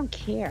 and I don't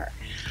care.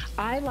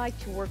 I like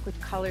to work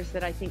with colors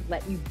that I think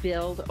let you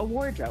build a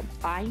wardrobe.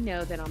 I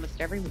know that almost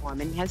every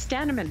woman has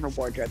denim in her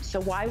wardrobe,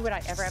 so why would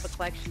I ever have a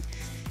collection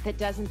that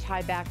doesn't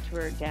tie back to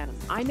her denim?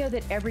 I know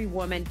that every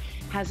woman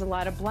has a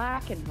lot of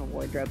black in her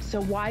wardrobe,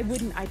 so why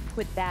wouldn't I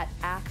put that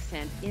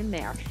accent in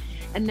there?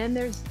 And then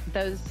there's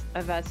those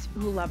of us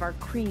who love our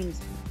creams,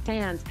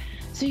 sands.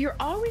 So you're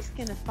always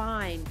going to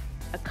find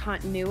a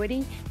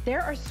continuity.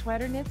 There are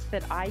sweater knits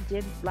that I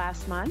did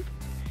last month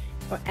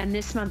and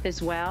this month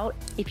as well.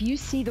 If you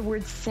see the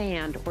word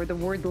sand or the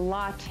word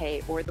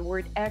latte or the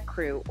word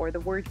ecru or the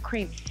word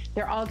cream,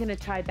 they're all going to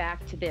tie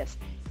back to this.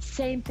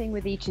 Same thing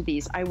with each of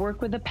these. I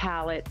work with a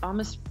palette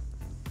almost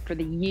for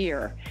the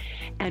year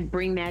and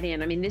bring that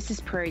in. I mean, this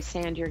is prairie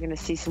sand. You're going to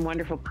see some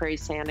wonderful prairie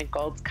sand and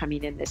golds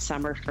coming in this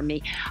summer for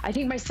me. I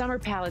think my summer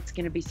palette's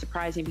going to be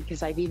surprising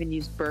because I've even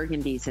used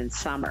burgundies in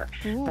summer.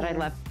 Ooh. But I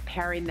love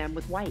pairing them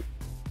with white.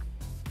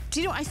 Do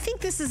you know, I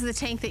think this is the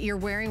tank that you're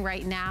wearing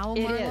right now,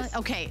 Marla. It is.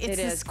 Okay,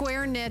 it's the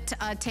square knit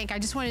tank. I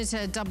just wanted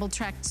to double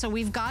check. So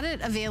we've got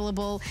it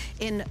available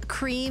in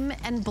cream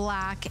and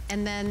black,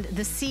 and then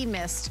the sea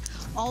mist,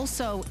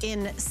 also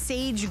in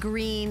sage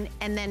green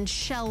and then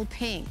shell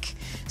pink.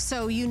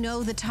 So you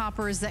know the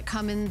toppers that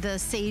come in the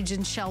sage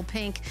and shell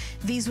pink,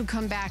 these would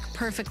come back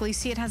perfectly.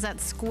 See, it has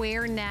that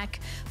square neck,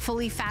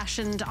 fully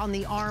fashioned on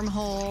the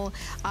armhole.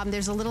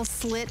 There's a little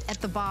slit at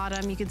the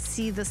bottom. You can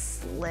see the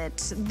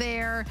slit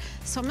there.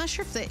 So I'm not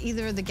sure if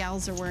either of the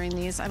gals are wearing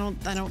these. I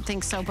don't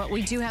think so, but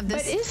we do have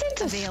this available.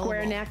 But isn't a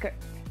square neck,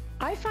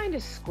 I find a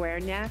square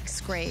neck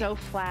so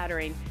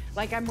flattering.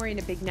 Like, I'm wearing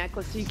a big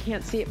necklace so you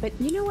can't see it, but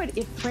you know what?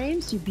 It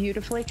frames you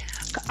beautifully.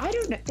 I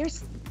don't know,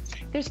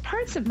 there's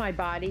parts of my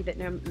body that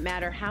no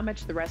matter how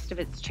much the rest of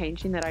it's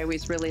changing that I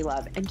always really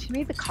love. And to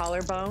me, the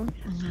collarbone,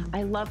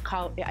 I love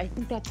I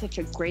think that's such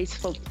a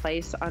graceful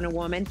place on a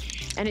woman,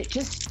 and it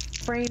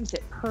just frames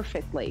it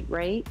perfectly,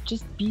 right?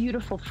 Just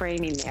beautiful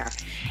framing there.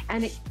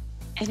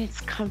 And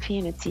it's comfy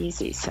and it's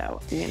easy, so,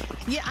 you know.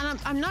 Yeah, and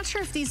I'm not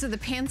sure if these are the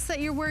pants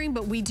that you're wearing,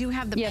 but we do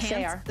have the pants.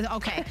 Yes, they are.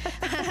 Okay.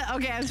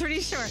 Okay, I was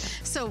pretty sure.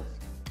 So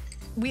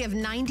we have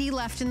 90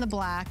 left in the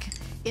black.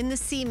 In the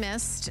sea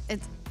mist,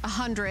 it's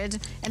 100.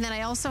 And then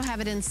I also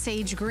have it in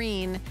sage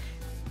green.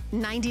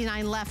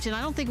 $99 left, and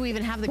I don't think we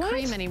even have the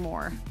cream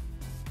anymore.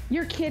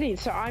 You're kidding.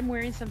 So I'm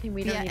wearing something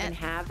we don't even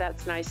have.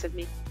 That's nice of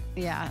me.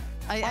 Yeah.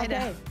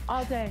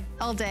 All day.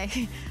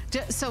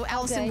 So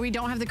Allison, we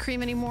don't have the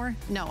cream anymore?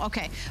 No,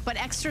 okay. But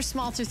extra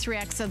small through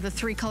 3X of the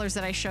 3 colors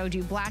that I showed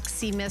you, black,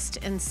 sea mist,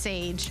 and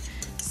sage.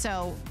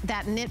 So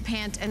that knit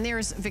pant, and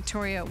there's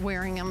Victoria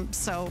wearing them,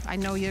 so I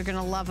know you're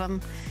gonna love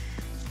them.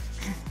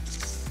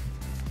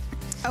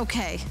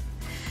 Okay,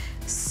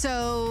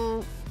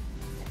 so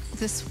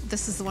this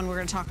is the one we're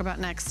gonna talk about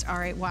next. All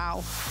right,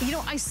 wow. You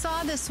know, I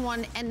saw this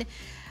one, and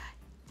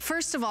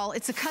first of all,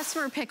 it's a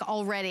customer pick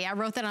already. I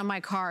wrote that on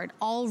my card.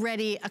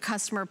 Already a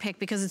customer pick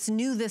because it's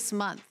new this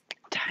month.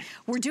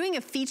 We're doing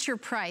a feature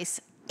price,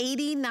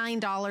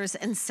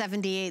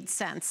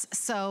 $89.78.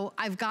 So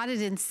I've got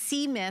it in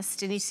sea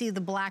mist, and you see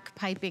the black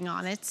piping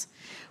on it.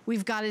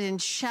 We've got it in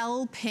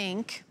shell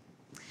pink.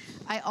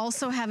 I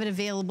also have it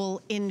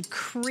available in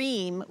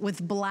cream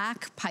with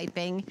black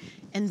piping,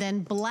 and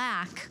then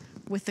black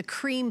with the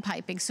cream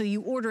piping. So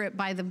you order it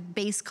by the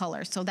base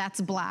color. So that's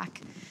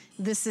black.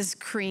 This is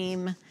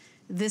cream,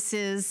 this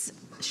is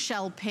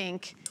shell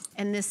pink,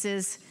 and this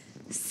is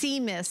sea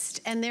mist.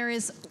 And there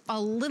is a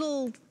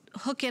little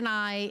hook and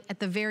eye at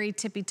the very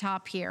tippy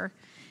top here.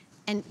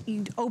 And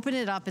you open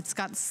it up, it's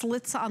got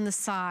slits on the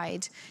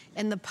side.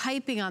 And the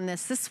piping on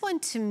this one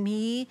to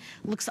me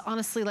looks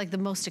honestly like the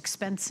most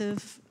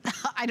expensive.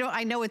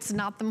 I know it's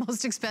not the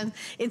most expensive.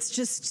 It's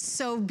just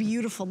so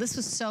beautiful. This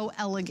was so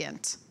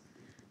elegant.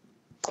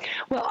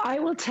 Well, I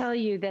will tell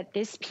you that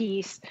this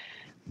piece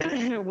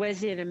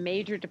was in a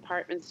major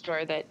department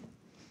store that's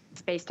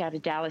based out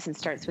of Dallas and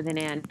starts with an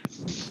N.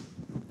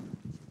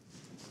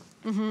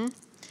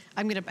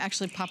 I'm gonna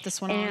actually pop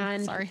this one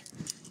on, sorry.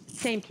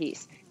 Same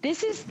piece.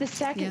 This is the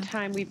second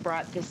time we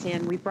brought this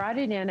in. We brought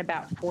it in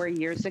about 4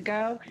 years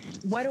ago.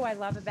 What do I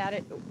love about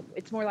it?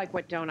 It's more like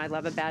what don't I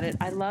love about it?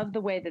 I love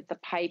the way that the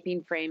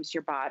piping frames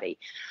your body.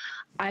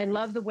 I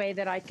love the way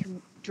that I can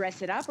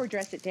dress it up or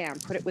dress it down.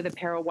 Put it with a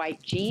pair of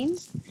white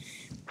jeans,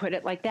 put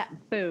it like that,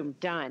 boom,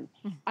 done.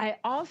 I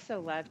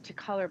also love to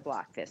color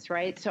block this,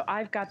 right? So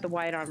I've got the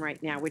white on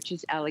right now, which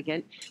is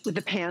elegant, with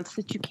the pants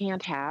that you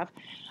can't have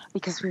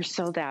because we're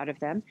sold out of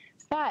them.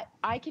 But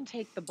I can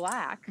take the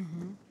black,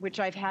 which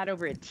I've had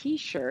over a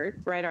t-shirt,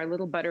 right, our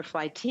little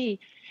butterfly tee,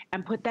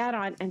 and put that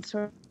on and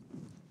sort of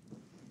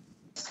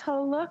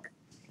so look,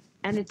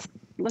 and it's,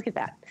 look at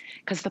that,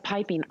 because the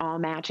piping all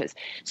matches.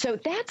 So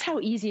that's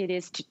how easy it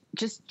is to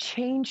just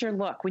change your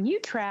look. When you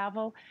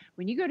travel,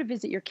 when you go to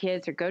visit your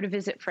kids or go to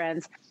visit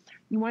friends,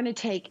 you want to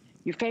take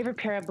your favorite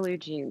pair of blue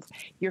jeans,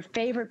 your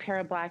favorite pair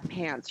of black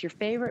pants, your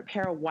favorite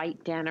pair of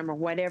white denim or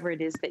whatever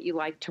it is that you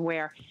like to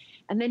wear.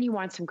 And then you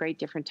want some great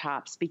different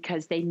tops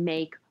because they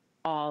make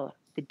all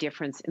the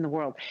difference in the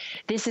world.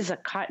 This is a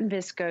cotton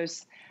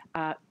viscose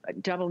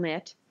double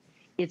knit.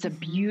 It's a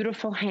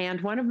beautiful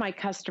hand. One of my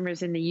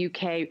customers in the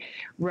UK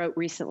wrote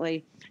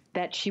recently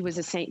that she was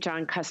a St.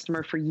 John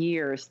customer for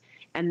years,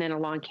 and then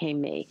along came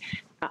me.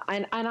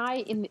 And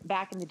I,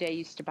 back in the day,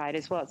 used to buy it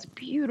as well. It's a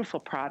beautiful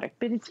product,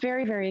 but it's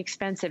very, very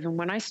expensive. And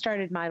when I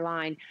started my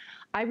line,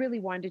 I really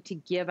wanted to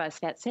give us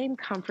that same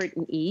comfort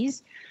and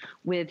ease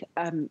with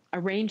a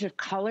range of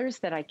colors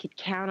that I could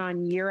count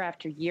on year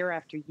after year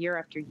after year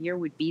after year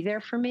would be there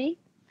for me,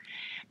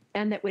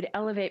 and that would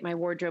elevate my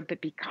wardrobe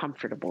but be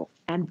comfortable.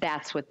 And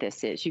that's what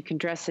this is. You can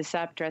dress this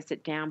up, dress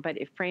it down, but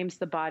it frames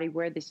the body.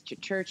 Wear this to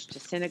church, to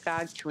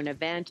synagogue, to an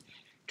event,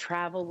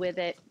 travel with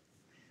it.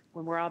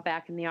 When we're all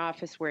back in the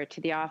office, wear it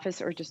to the office,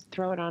 or just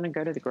throw it on and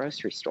go to the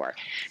grocery store.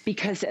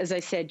 Because as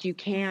I said, you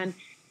can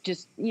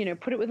just, you know,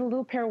 put it with a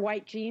little pair of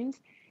white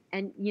jeans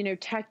and, you know,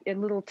 tuck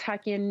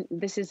in.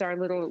 This is our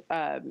little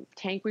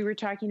tank we were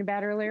talking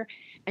about earlier.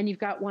 And you've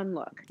got one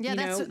look. Yeah,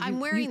 I'm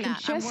wearing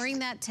that. I'm wearing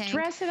that tank.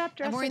 Dress it up,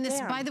 dress it down. I'm wearing this,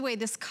 by the way,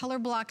 this color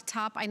block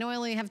top. I know I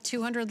only have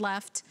 200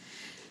 left.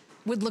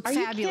 Would look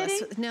fabulous.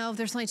 You kidding? No,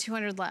 there's only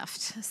 200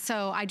 left.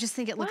 So I just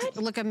think it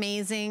look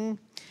amazing.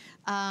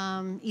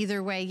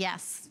 Either way,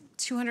 yes.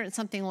 200 and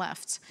something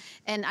left.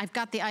 And I've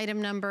got the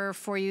item number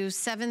for you,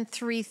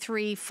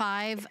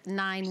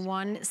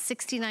 733591,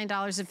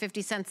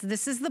 $69.50.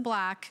 This is the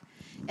black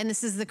and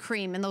this is the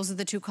cream, and those are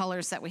the 2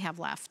 colors that we have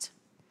left.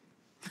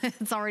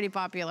 It's already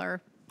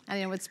popular. I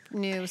know it's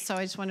new, so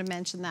I just wanted to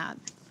mention that.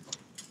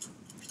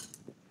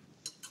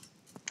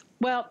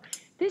 Well,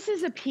 this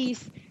is a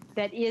piece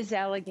that is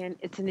elegant.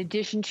 It's an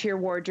addition to your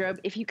wardrobe.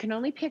 If you can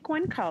only pick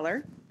one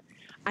color,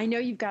 I know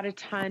you've got a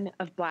ton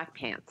of black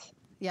pants.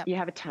 Yep. You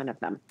have a ton of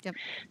them. Yep.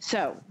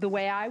 So the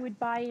way I would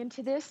buy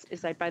into this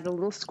is I'd buy the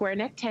little square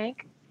neck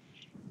tank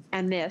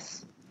and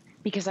this,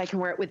 because I can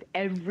wear it with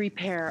every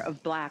pair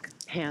of black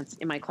pants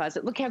in my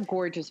closet. Look how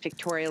gorgeous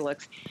Victoria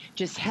looks,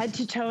 just head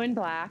to toe in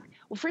black.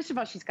 Well, first of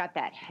all, she's got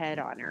that head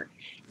on her.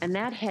 And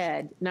that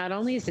head, not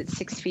only is it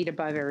 6 feet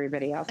above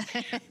everybody else,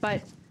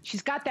 but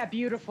she's got that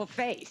beautiful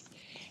face.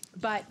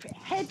 But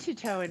head to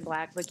toe in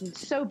black, looking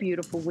so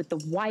beautiful with the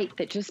white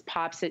that just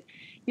pops it.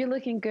 You're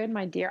looking good,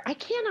 my dear. I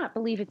cannot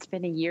believe it's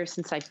been a year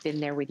since I've been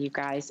there with you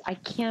guys. I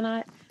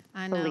cannot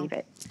believe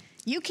it.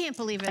 You can't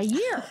believe it. A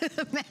year.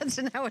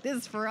 Imagine how it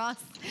is for us.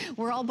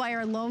 We're all by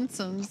our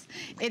lonesomes.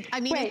 I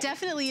mean, it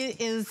definitely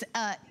is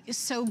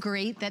so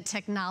great that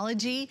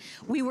technology,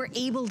 we were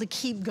able to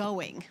keep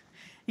going.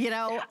 You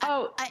know,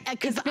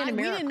 because we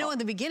didn't know in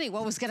the beginning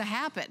what was going to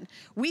happen.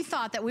 We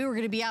thought that we were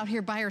going to be out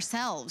here by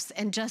ourselves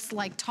and just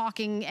like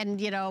talking and,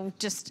 you know,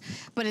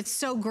 but it's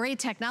so great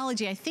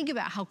technology. I think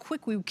about how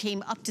quick we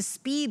came up to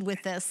speed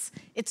with this.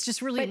 It's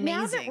just really amazing. But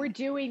now that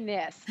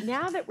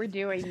we're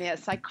doing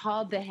this, I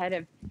called the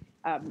head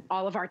of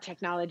all of our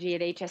technology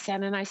at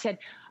HSN and I said,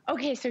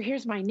 okay, so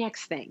here's my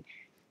next thing.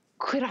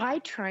 Could I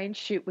try and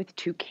shoot with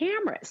 2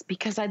 cameras?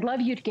 Because I'd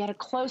love you to get a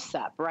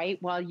close-up,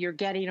 right, while you're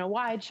getting a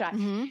wide shot.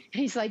 And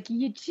he's like,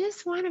 you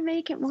just want to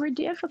make it more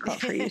difficult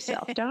for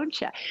yourself,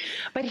 don't you?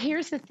 But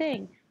here's the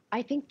thing.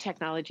 I think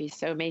technology is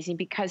so amazing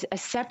because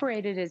as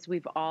separated as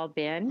we've all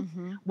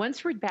been,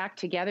 once we're back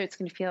together, it's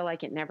going to feel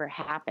like it never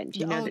happened.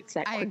 You know, it's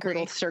that quick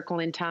little circle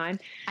in time.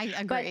 I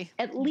agree.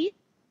 But at least...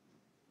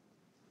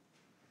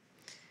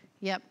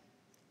 Yep.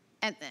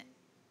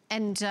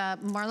 And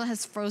Marla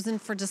has frozen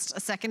for just a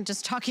second,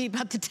 just talking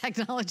about the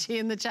technology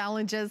and the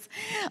challenges.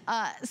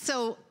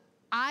 So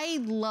I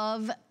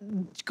love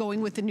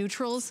going with the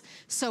neutrals.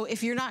 So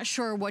if you're not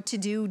sure what to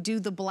do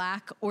the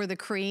black or the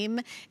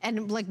cream.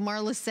 And like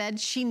Marla said,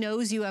 she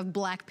knows you have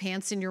black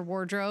pants in your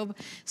wardrobe.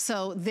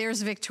 So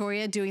there's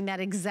Victoria doing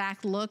that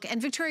exact look.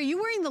 And Victoria, are you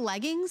wearing the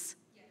leggings?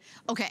 Yes.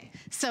 Okay,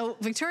 so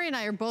Victoria and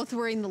I are both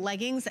wearing the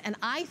leggings, and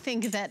I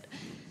think that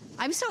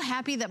I'm so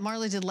happy that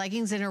Marla did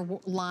leggings in her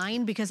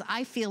line because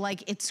I feel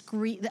like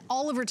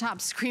all of her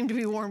tops scream to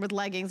be worn with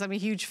leggings. I'm a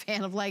huge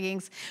fan of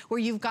leggings, where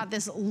you've got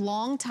this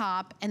long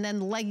top and then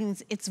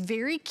leggings. It's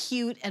very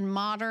cute and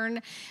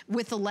modern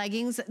with the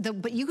leggings,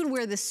 but you can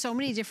wear this so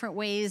many different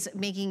ways,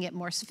 making it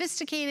more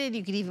sophisticated.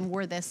 You could even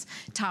wear this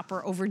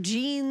topper over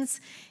jeans.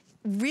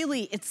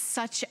 Really, it's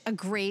such a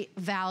great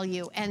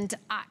value. And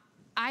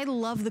I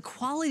love the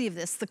quality of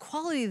this. The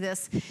quality of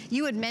this,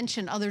 you had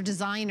mentioned other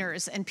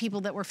designers and people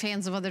that were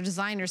fans of other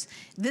designers.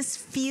 This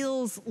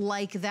feels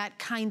like that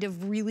kind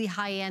of really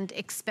high-end,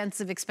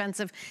 expensive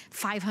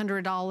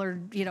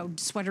 $500, you know,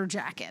 sweater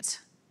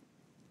jacket.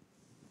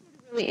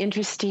 Really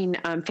interesting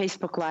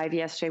Facebook Live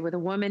yesterday with a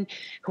woman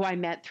who I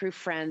met through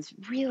friends,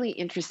 really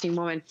interesting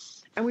woman.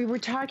 And we were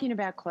talking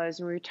about clothes,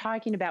 and we were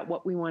talking about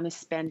what we want to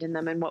spend in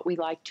them and what we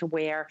like to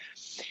wear.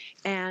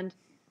 And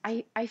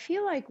I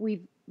feel like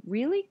we've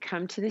really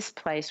come to this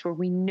place where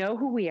we know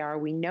who we are,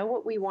 we know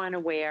what we want to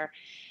wear.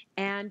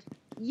 And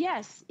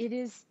yes, it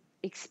is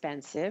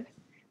expensive,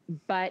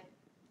 but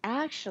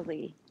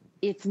actually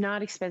it's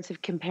not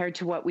expensive compared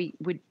to what we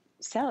would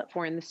sell it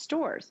for in the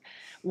stores.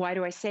 Why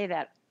do I say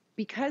that?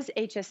 Because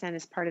HSN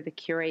is part of the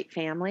Curate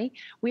family,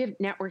 we have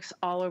networks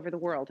all over the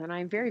world. And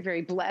I'm very,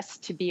 very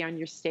blessed to be on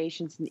your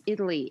stations in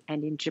Italy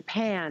and in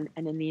Japan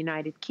and in the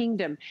United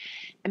Kingdom.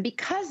 And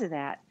because of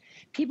that,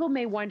 people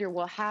may wonder,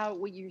 well,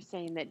 you're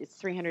saying that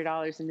it's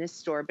 $300 in this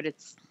store, but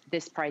it's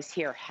this price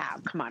here. How?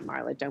 Come on,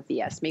 Marla, don't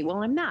BS me.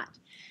 Well, I'm not.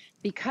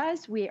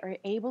 Because we are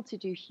able to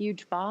do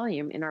huge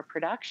volume in our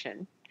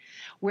production,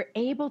 we're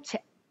able to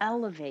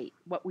elevate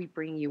what we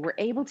bring you. We're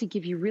able to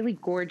give you really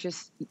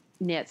gorgeous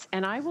knits.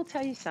 And I will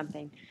tell you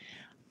something.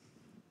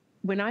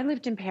 When I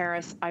lived in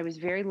Paris, I was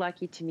very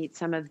lucky to meet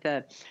some of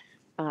the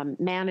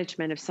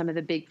management of some of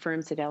the big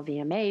firms at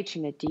LVMH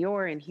and at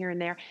Dior and here and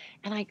there.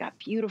 And I got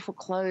beautiful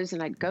clothes,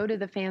 and I'd go to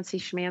the fancy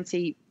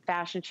schmancy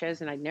fashion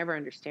shows, and I'd never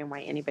understand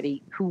why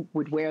anybody who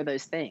would wear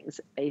those things,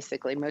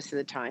 basically, most of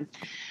the time.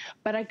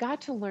 But I got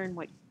to learn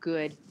what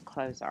good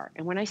clothes are.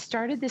 And when I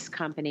started this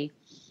company,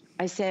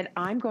 I said,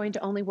 I'm going to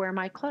only wear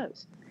my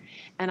clothes.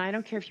 And I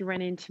don't care if you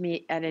run into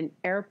me at an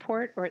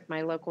airport or at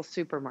my local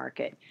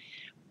supermarket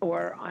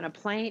or on a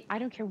plane. I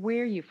don't care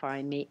where you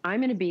find me.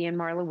 I'm going to be in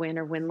MarlaWynne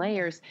or Wynne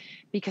Layers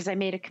because I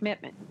made a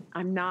commitment.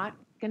 I'm not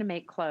going to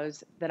make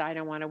clothes that I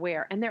don't want to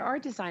wear. And there are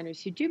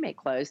designers who do make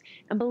clothes,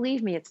 and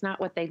believe me, it's not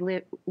what they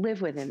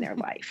live with in their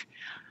life.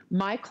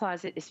 My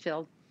closet is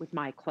filled with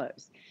my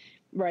clothes,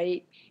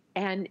 right?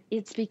 And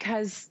it's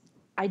because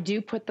I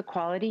do put the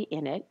quality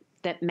in it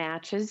that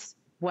matches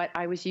what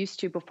I was used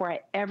to before I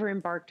ever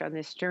embarked on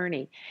this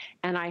journey.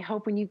 And I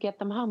hope when you get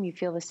them home, you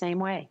feel the same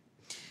way.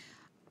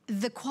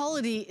 The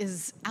quality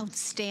is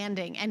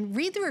outstanding. And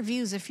read the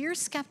reviews if you're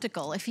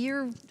skeptical. If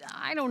you're,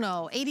 I don't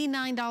know,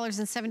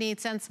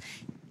 $89.78.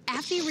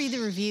 After you read the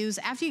reviews,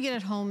 after you get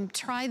it home,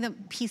 try the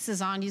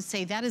pieces on. You'd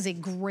say, that is a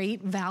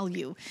great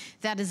value.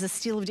 That is a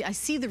steal of, I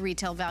see the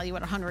retail value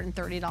at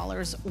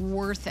 $130,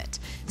 worth it.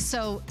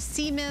 So,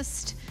 Sea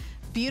Mist,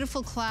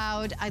 beautiful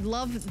cloud. I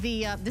love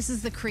the, this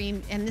is the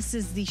cream, and this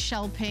is the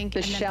shell pink.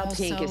 The shell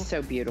pink is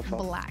so beautiful.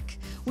 Black.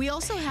 We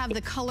also have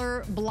the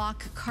color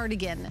block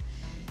cardigan.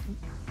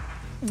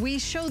 We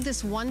showed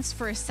this once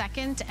for a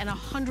second, and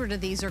 100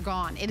 of these are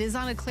gone. It is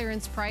on a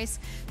clearance price,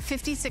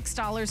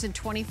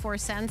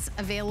 $56.24,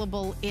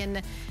 available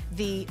in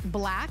the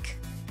black,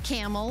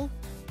 camel,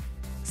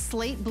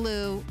 slate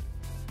blue,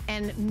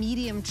 and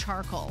medium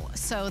charcoal.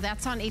 So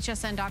that's on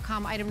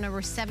hsn.com, item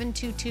number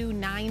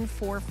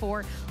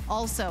 722944.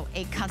 also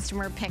a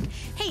customer pick.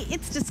 Hey,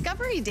 it's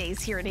Discovery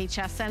Days here at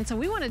HSN, so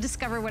we want to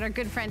discover what our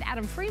good friend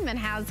Adam Freeman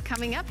has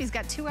coming up. He's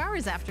got 2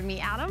 hours after me.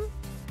 Adam?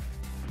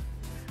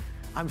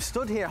 I'm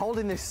stood here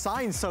holding this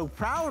sign so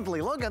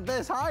proudly. Look at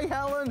this. Hi,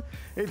 Helen.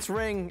 It's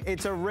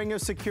a ring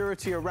of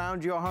security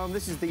around your home.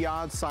 This is the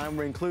yard sign.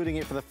 We're including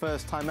it for the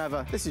first time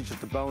ever. This is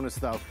just a bonus,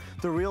 though.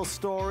 The real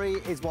story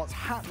is what's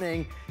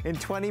happening in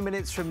 20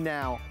 minutes from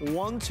now.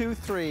 1, 2,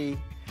 3.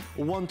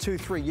 1, 2,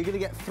 3. You're going to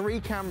get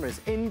 3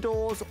 cameras,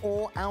 indoors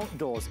or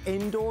outdoors.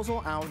 Indoors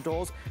or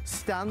outdoors.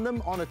 Stand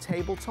them on a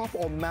tabletop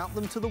or mount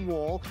them to the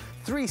wall.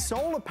 3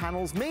 solar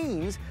panels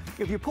means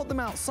if you put them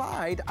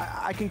outside,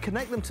 I can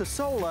connect them to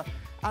solar,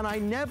 and I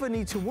never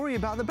need to worry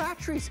about the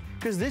batteries,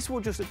 because this will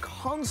just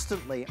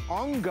constantly,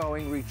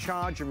 ongoing,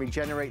 recharge and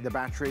regenerate the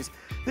batteries.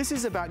 This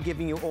is about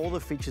giving you all the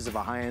features of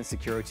a high-end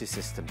security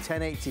system.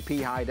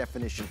 1080p high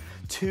definition,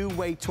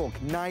 2-way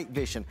talk, night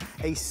vision,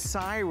 a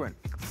siren,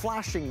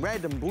 flashing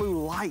red and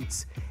blue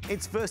lights.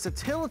 It's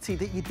versatility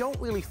that you don't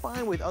really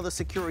find with other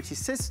security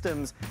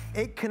systems.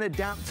 It can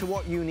adapt to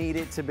what you need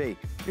it to be.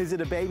 Is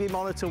it a baby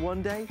monitor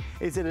one day?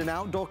 Is it an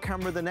outdoor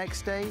camera the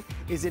next day?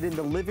 Is it in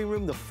the living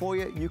room, the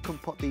foyer? You can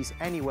put these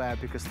anywhere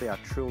because they are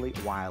truly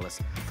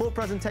wireless. Full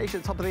presentation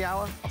at the top of the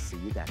hour. I'll see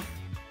you then.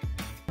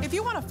 If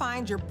you want to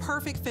find your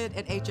perfect fit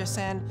at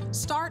HSN,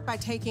 start by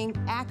taking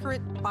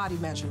accurate body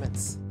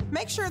measurements.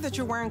 Make sure that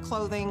you're wearing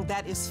clothing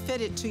that is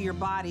fitted to your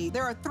body.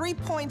 There are 3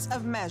 points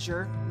of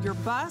measure: your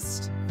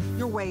bust,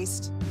 your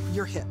waist,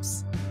 your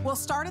hips. We'll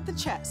start at the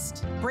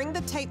chest. Bring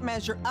the tape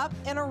measure up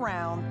and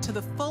around to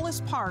the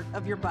fullest part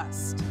of your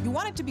bust. You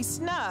want it to be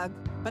snug,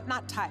 but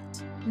not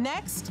tight.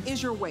 Next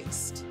is your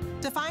waist.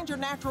 To find your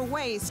natural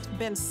waist,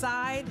 bend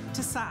side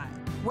to side.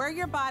 Where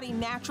your body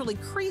naturally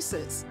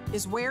creases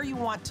is where you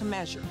want to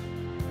measure.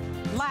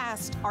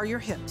 Last are your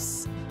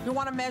hips. You'll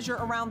want to measure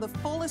around the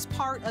fullest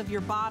part of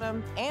your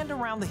bottom and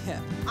around the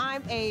hip.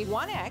 I'm a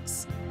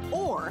 1X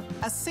or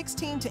a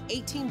 16 to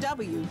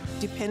 18W,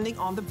 depending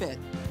on the fit.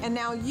 And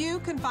now you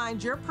can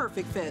find your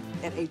perfect fit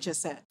at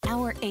HSN.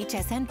 Our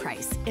HSN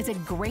price is a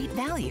great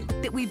value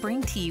that we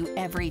bring to you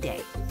every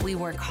day. We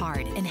work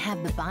hard and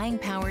have the buying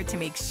power to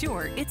make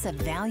sure it's a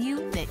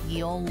value that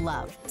you'll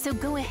love. So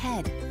go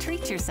ahead,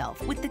 treat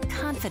yourself with the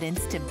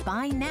confidence to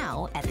buy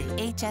now at the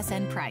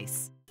HSN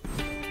price.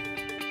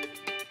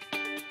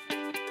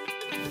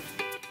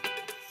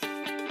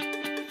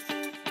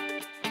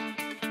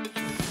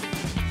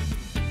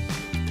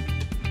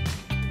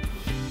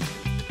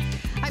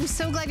 I'm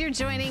so glad you're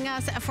joining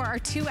us for our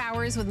 2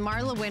 hours with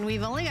MarlaWynne.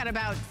 We've only got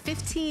about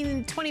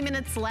 15, 20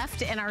 minutes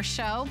left in our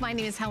show. My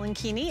name is Helen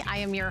Keeney. I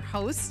am your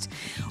host.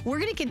 We're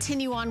going to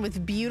continue on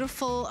with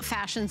beautiful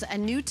fashions, a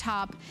new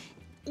top.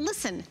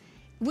 Listen,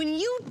 when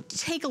you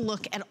take a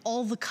look at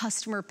all the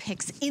customer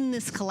picks in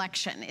this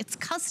collection, it's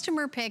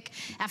customer pick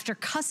after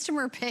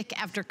customer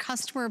pick after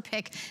customer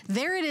pick.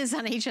 There it is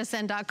on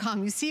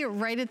hsn.com. You see it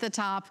right at the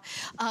top.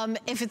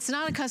 If it's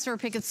not a customer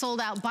pick, it's sold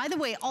out. By the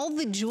way, all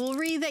the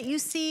jewelry that you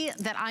see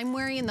that I'm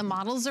wearing and the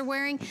models are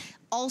wearing,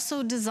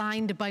 also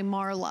designed by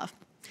Marla.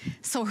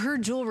 So her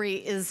jewelry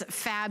is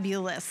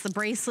fabulous. The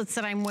bracelets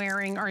that I'm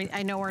wearing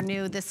I know are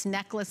new. This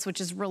necklace, which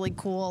is really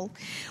cool.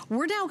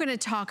 We're now gonna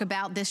talk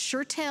about this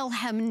shirttail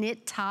hem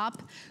knit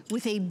top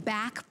with a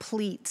back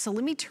pleat. So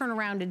let me turn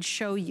around and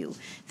show you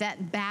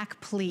that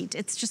back pleat.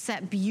 It's just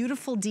that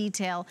beautiful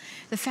detail.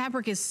 The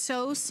fabric is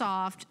so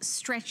soft,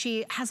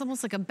 stretchy, has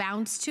almost like a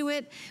bounce to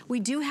it. We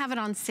do have it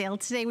on sale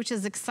today, which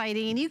is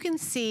exciting. And you can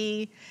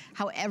see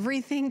how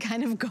everything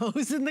kind of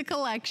goes in the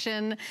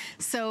collection.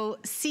 So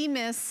Sea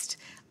Mist,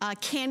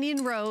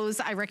 Canyon Rose,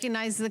 I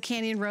recognize the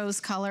Canyon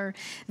Rose color.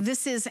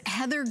 This is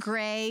Heather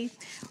Gray.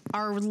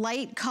 Our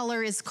light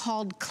color is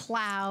called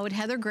Cloud,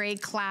 Heather Gray,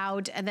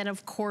 Cloud, and then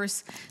of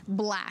course,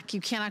 black.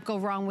 You cannot go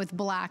wrong with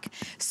black.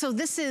 So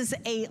this is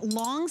a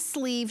long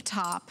sleeve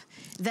top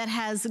that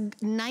has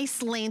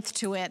nice length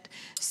to it,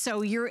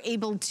 so you're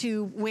able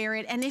to wear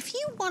it. And if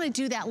you wanna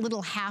do that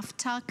little half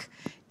tuck,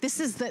 this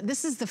is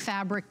the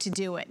fabric to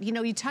do it. You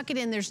know, you tuck it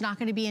in, there's not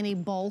gonna be any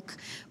bulk,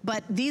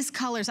 but these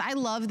colors, I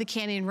love the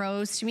Canyon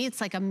Rose. To me,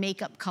 it's like a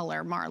makeup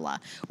color, Marla,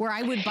 where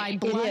I would buy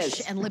blush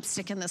and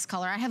lipstick in this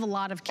color. I have a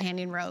lot of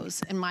Canyon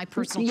Rose in my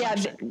personal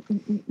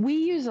collection. We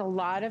use a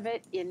lot of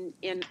it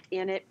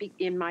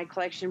in my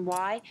collection.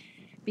 Why?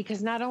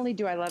 Because not only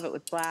do I love it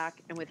with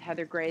black and with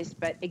Heather Grace,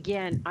 but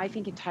again, I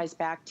think it ties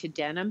back to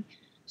denim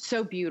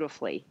so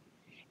beautifully.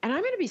 And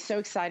I'm going to be so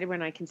excited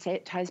when I can say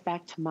it ties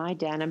back to my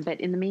denim,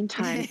 but in the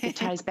meantime, it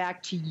ties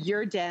back to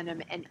your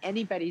denim and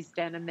anybody's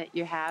denim that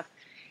you have,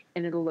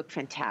 and it'll look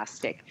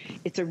fantastic.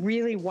 It's a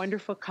really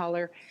wonderful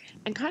color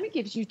and kind of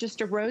gives you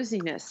just a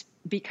rosiness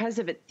because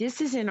of it.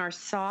 This is in our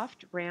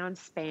soft round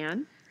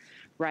span,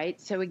 right?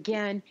 So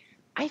again,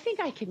 I think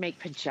I could make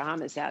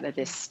pajamas out of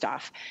this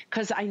stuff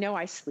because I know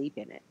I sleep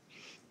in it.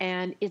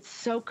 And it's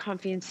so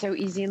comfy and so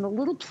easy. And the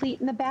little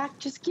pleat in the back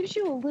just gives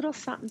you a little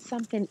something,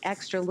 something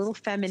extra, a little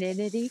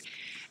femininity.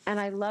 And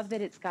I love that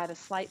it's got a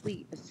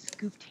slightly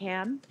scooped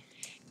hem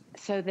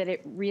so that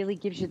it really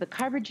gives you the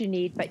coverage you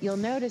need. But you'll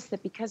notice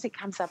that because it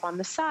comes up on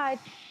the side,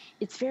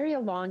 it's very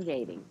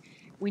elongating.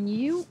 When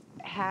you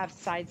have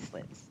side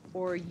slits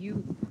or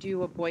you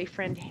do a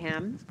boyfriend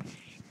hem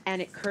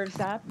and it curves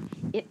up,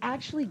 it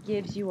actually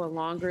gives you a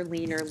longer,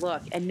 leaner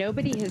look. And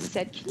nobody has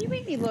said, can you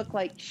make me look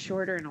like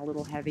shorter and a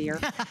little heavier?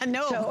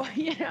 No. So,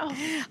 you know.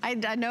 I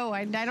know.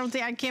 I don't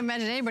think, I can't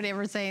imagine anybody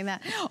ever saying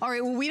that. All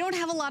right, well, we don't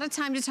have a lot of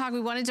time to talk. We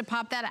wanted to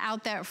pop that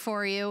out there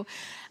for you.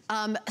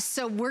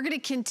 So we're gonna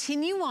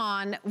continue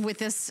on with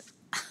this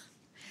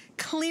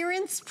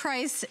clearance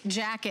price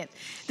jacket.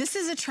 This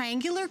is a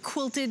triangular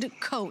quilted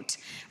coat,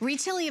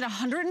 retailing at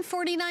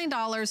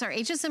 $149. Our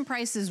HSN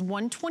price is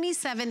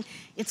 $127.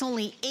 It's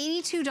only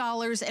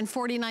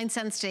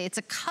 $82.49 today. It's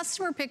a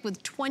customer pick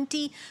with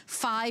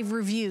 25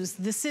 reviews.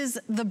 This is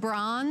the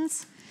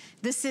bronze.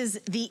 This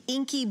is the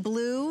inky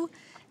blue.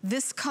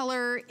 This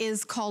color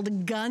is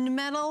called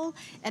gunmetal,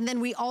 and then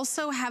we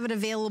also have it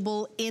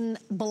available in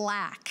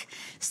black.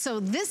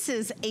 So this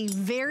is a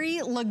very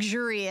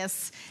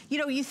luxurious, you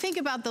know, you think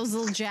about those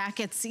little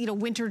jackets, you know,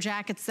 winter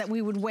jackets that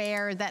we would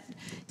wear that,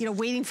 you know,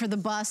 waiting for the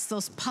bus,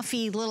 those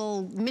puffy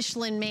little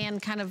Michelin man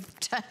kind of,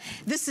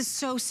 this is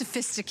so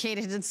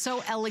sophisticated and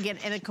so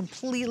elegant in a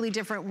completely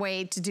different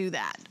way to do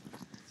that.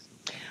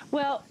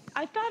 Well,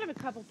 I thought of a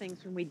couple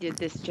things when we did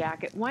this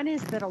jacket. One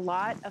is that a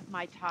lot of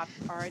my tops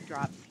are a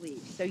drop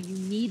sleeve, so you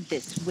need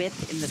this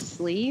width in the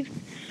sleeve.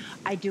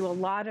 I do a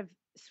lot of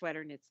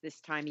sweater knits this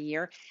time of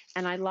year,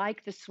 and I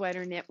like the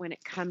sweater knit when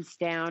it comes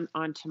down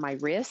onto my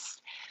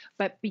wrist.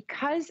 But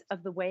because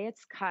of the way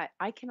it's cut,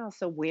 I can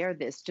also wear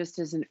this just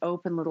as an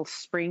open little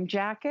spring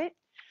jacket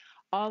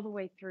all the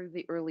way through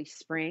the early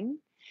spring.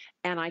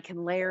 And I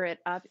can layer it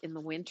up in the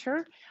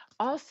winter.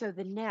 Also,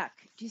 the neck,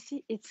 do you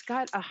see, it's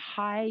got a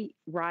high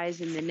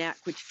rise in the neck,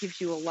 which gives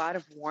you a lot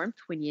of warmth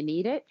when you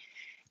need it.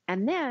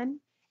 And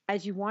then,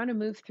 as you want to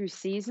move through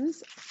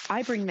seasons,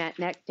 I bring that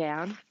neck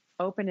down,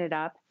 open it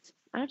up,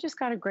 and I've just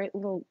got a great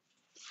little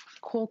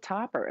cool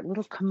topper, a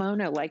little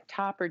kimono-like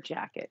topper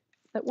jacket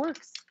that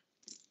works.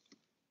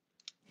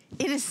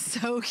 It is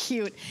so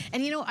cute.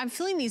 And you know, I'm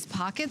feeling these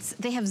pockets,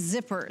 they have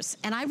zippers,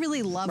 and I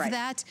really love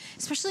that,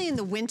 especially in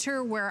the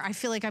winter where I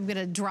feel like I'm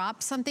gonna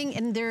drop something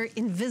and they're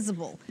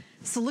invisible.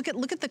 So look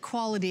at the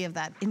quality of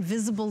that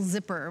invisible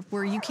zipper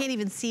where you can't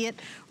even see it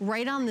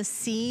right on the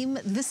seam.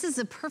 This is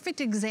a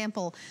perfect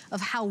example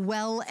of how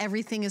well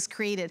everything is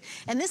created.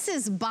 And this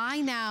is buy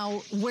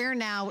now, wear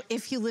now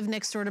if you live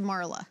next door to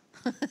Marla.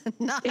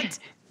 Not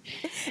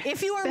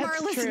if you are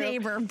Marla's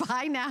neighbor,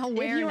 buy now,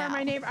 wear now. If you are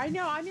my neighbor, I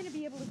know I'm going to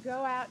be able to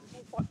go out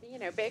and take, you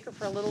know, Baker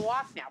for a little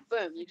walk now.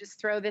 Boom, you just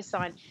throw this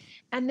on.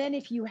 And then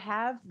if you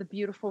have the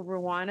beautiful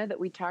Ruana that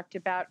we talked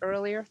about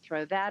earlier,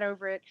 throw that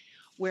over it.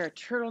 Wear a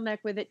turtleneck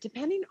with it,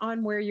 depending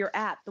on where you're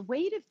at. The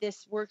weight of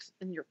this works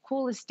in your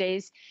coolest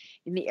days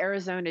in the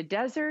Arizona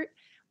desert,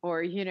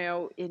 or, you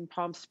know, in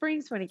Palm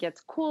Springs when it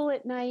gets cool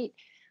at night.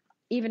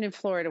 Even in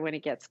Florida when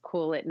it gets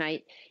cool at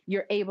night,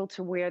 you're able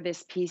to wear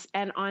this piece.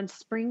 And on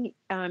spring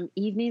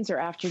evenings or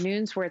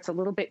afternoons where it's a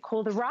little bit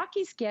cool, the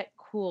Rockies get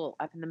cool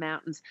up in the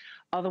mountains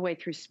all the way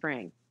through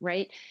spring,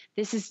 right?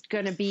 This is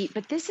going to be,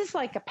 but this is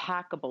like a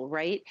packable,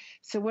 right?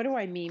 So what do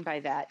I mean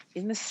by that?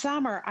 In the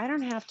summer, I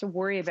don't have to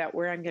worry about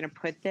where I'm going to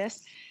put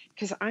this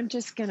because I'm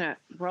just going to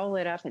roll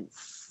it up and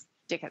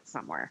stick it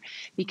somewhere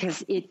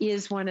because it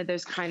is one of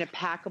those kind of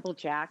packable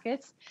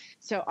jackets.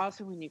 So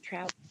also when you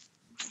travel,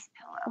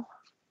 pillow.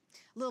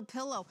 Little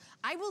pillow.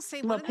 I will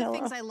say one of the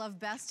things I love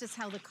best is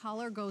how the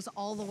collar goes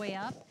all the way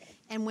up.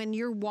 And when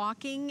you're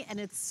walking and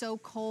it's so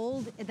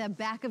cold, at the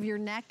back of your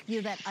neck, you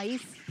know, that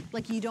ice,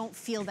 like you don't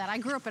feel that. I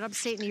grew up in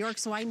upstate New York,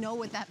 so I know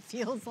what that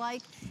feels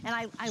like. And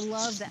I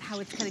love that how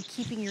it's kind of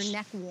keeping your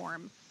neck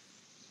warm.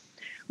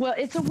 Well,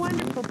 it's a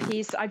wonderful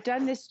piece. I've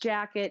done this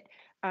jacket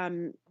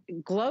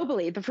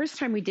globally. The first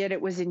time we did it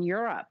was in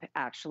Europe,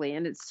 actually,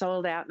 and it's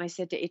sold out. And I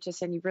said to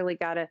HSN, you've really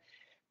got to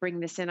bring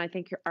this in. I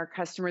think our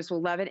customers will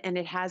love it. And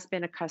it has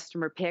been a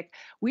customer pick.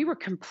 We were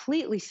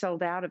completely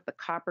sold out of the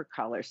copper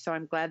color. So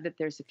I'm glad that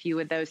there's a few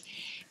of those.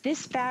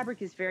 This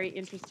fabric is very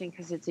interesting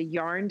because it's a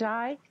yarn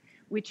dye,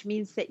 which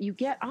means that you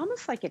get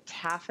almost like a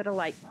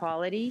taffeta-like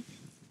quality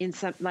in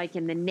some, like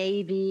in the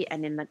navy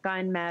and in the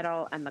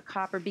gunmetal and the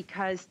copper,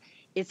 because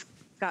it's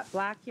got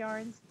black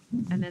yarns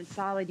and then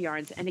solid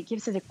yarns, and it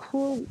gives it a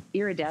cool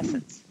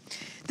iridescence.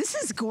 This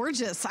is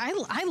gorgeous.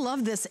 I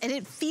love this. And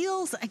it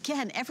feels,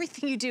 again,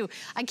 everything you do,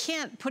 I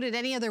can't put it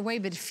any other way,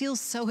 but it feels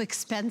so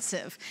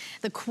expensive.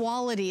 The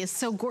quality is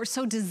so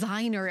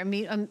designer, I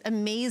mean,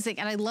 amazing.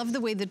 And I love the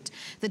way that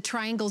the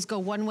triangles go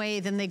one way,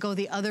 then they go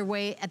the other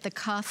way at the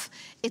cuff.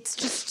 It's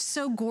just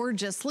so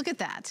gorgeous. Look at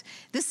that.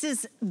 This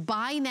is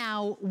buy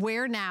now,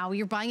 wear now.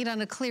 You're buying it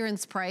on a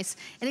clearance price.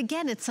 And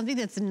again, it's something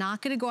that's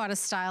not gonna go out of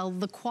style.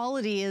 The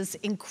quality is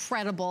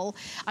incredible.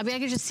 I mean, I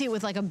could just see it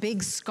with like a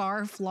big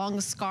scarf,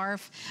 long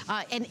scarf.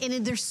 And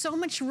there's so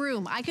much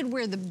room. I could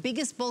wear the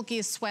biggest,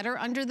 bulkiest sweater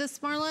under this,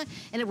 Marla,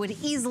 and it would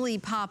easily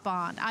pop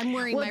on. I'm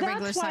wearing my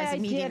regular size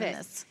medium in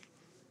this.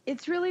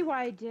 It's really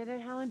why I did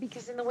it, Helen,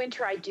 because in the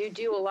winter I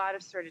do a lot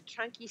of sort of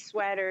chunky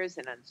sweaters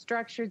and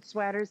unstructured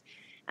sweaters,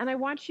 and I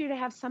want you to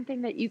have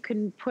something that you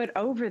can put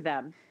over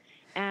them.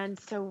 And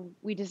so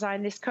we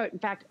designed this coat. In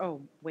fact,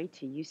 oh, wait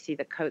till you see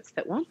the coats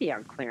that won't be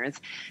on clearance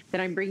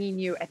that I'm bringing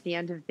you at the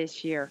end of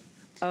this year.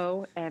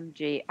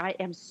 OMG, I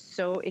am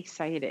so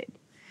excited.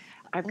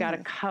 I've got a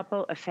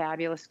couple of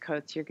fabulous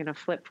coats you're going to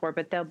flip for,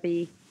 but they'll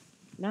be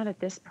not at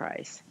this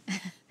price.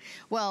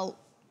 Well,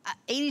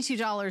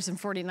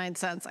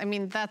 $82.49. I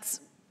mean,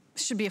 that's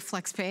should be a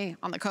flex pay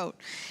on the coat.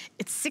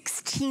 It's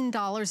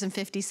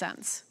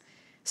 $16.50.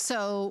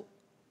 So,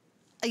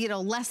 you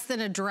know, less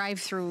than a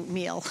drive-through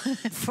meal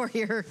for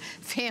your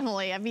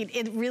family. I mean,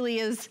 it really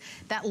is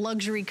that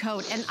luxury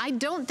coat. And I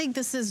don't think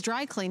this is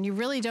dry clean. You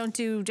really don't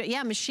do,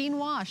 yeah, machine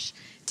wash,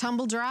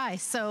 tumble dry.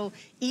 So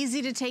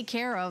easy to take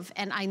care of,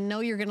 and I know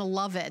you're gonna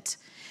love it.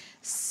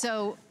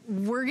 So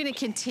we're gonna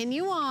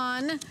continue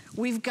on.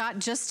 We've got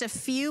just a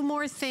few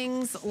more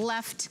things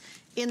left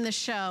in the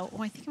show.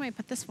 Oh, I think I might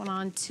put this one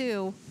on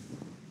too.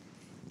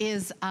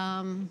 Let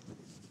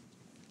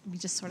me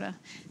just sort of,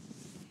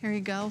 here you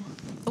go.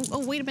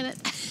 Oh, wait a minute.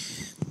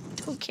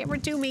 Oh, camera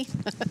to me.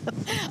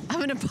 I'm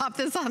gonna pop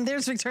this on.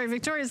 There's Victoria.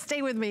 Victoria,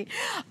 stay with me.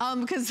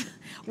 Because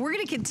we're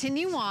gonna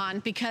continue on,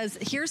 because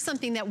here's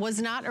something that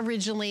was not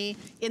originally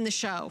in the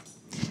show.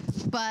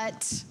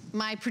 But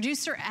my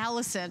producer,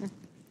 Allison,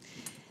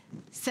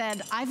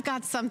 said, I've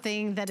got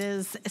something that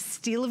is a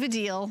steal of a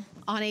deal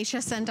on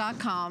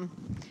hsn.com.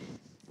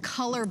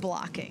 Color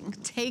blocking.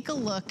 Take a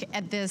look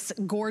at this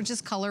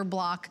gorgeous color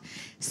block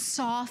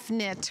soft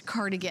knit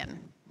cardigan.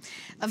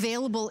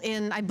 Available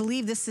in, I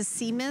believe this is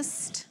Sea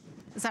Mist.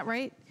 Is that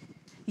right?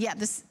 Yeah,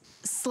 this,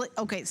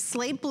 okay,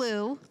 slate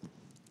blue,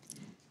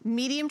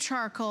 medium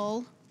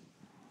charcoal,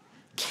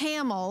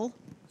 camel,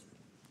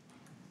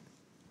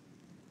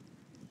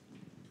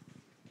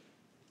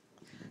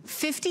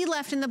 50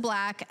 left in the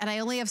black, and I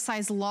only have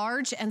size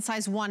large and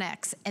size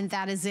 1X, and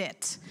that is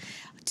it.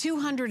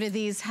 200 of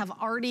these have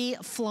already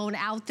flown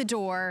out the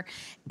door,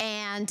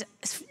 and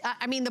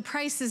I mean, the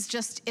price is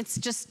just,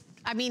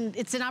 I mean,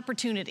 it's an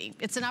opportunity.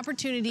 It's an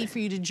opportunity for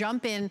you to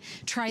jump in,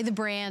 try the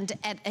brand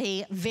at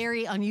a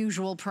very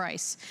unusual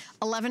price.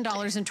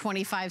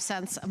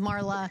 $11.25.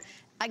 Marla,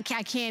 I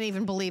can't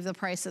even believe the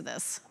price of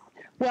this.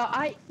 Well,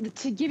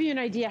 to give you an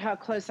idea how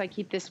close I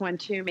keep this one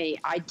to me,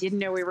 I didn't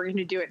know we were going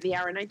to do it in the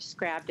hour, and I just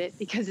grabbed it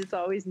because it's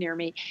always near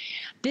me.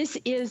 This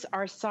is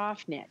our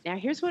soft knit. Now,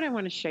 here's what I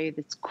want to show you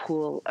that's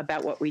cool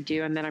about what we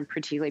do and that I'm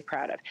particularly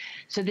proud of.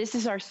 So this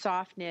is our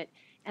soft knit,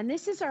 and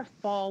this is our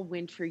fall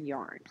winter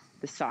yarn,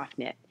 the soft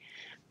knit.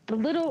 The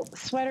little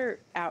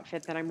sweater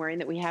outfit that I'm wearing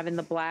that we have in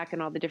the black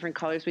and all the different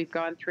colors we've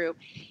gone through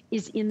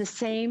is in the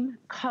same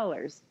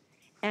colors.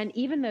 And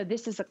even though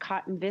this is a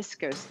cotton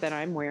viscose that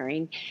I'm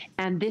wearing,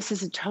 and this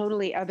is a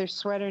totally other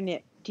sweater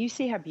knit, do you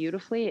see how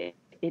beautifully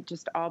it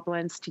just all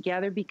blends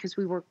together? Because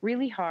we work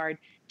really hard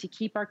to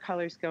keep our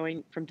colors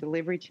going from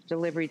delivery to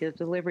delivery to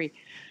delivery,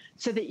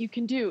 so that you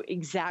can do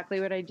exactly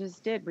what I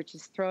just did, which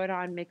is throw it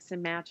on, mix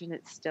and match, and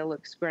it still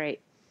looks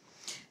great.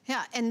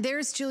 Yeah, and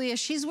there's Julia.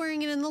 She's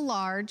wearing it in the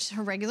large,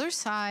 her regular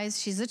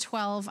size. She's a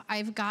 12.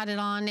 I've got it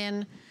on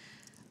in,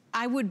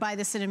 I would buy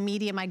this in a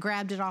medium. I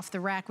grabbed it off the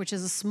rack, which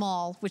is a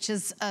small, which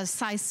is a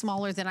size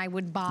smaller than I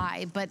would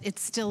buy, but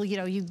it's still, you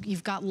know,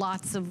 you've got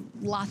lots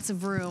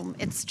of room.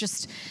 It's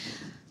just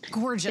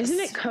gorgeous.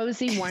 Isn't it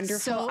cozy,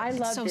 wonderful? I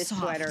love this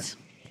soft sweater.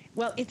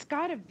 Well, it's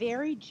got a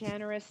very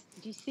generous,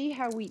 do you see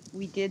how we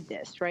did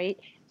this, right?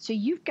 So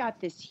you've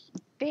got this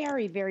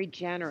very, very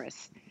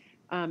generous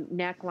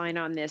neckline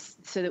on this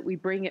so that we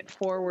bring it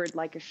forward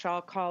like a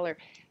shawl collar,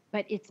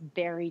 but it's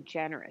very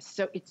generous.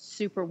 So it's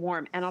super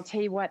warm. And I'll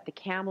tell you what, the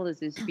camel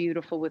is as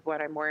beautiful with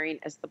what I'm wearing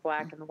as the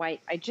black and the white.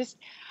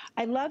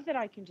 I love that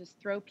I can just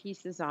throw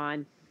pieces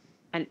on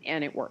and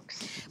it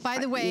works. By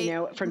the way, you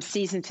know, from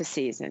season to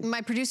season.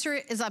 My producer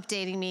is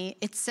updating me.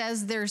 It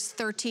says there's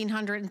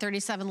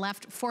 1,337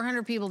 left.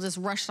 400 people just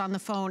rushed on the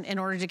phone in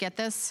order to get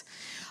this.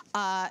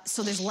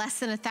 So there's less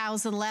than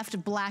 1,000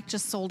 left. Black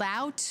just sold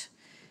out.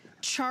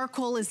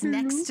 Charcoal is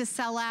next to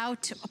sell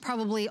out.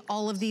 Probably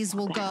all of these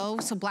will go.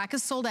 So black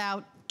is sold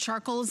out.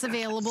 Charcoal is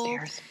available.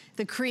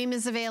 The cream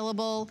is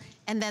available.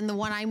 And then the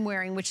one I'm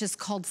wearing, which is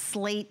called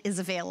Slate, is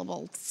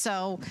available.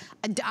 So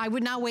I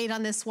would not wait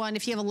on this one.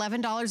 If you have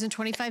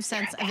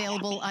 $11.25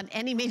 available on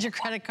any major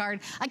credit card.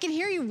 I can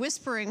hear you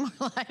whispering.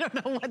 I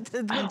don't know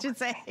what you're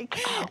saying.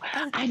 Oh,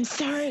 I'm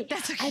sorry.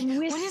 That's okay. I'm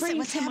whispering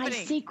What's to happening?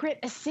 My secret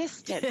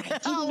assistant. I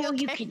didn't know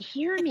you could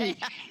hear me.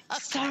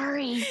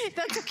 Sorry.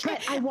 That's okay.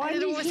 But I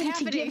wanted him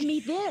to give me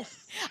this.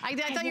 I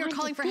thought you were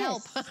calling for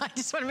help. I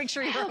just want to make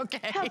sure you're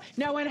okay. Help.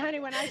 No, honey,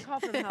 when I call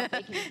for help,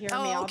 they can hear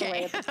me all the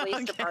way at the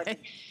police department.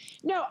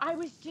 No, I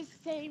was just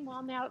saying,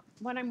 well, now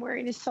what I'm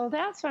wearing is sold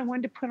out, so I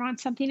wanted to put on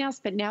something else.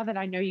 But now that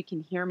I know you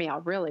can hear me,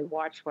 I'll really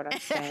watch what I'm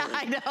saying.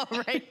 I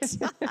know, right?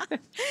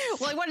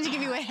 Well, I wanted to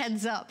give you a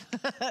heads up.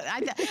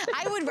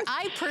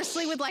 I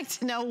personally would like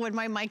to know when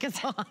my mic is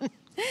on.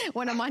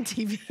 When I'm on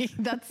TV,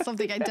 that's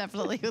something I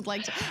definitely would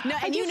like to. No,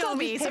 and you know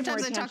me.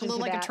 Sometimes I talk a little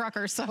like a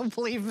trucker, so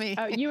believe me.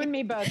 Oh, you and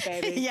me both,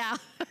 baby. Yeah.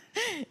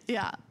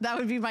 Yeah, that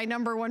would be my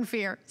 #1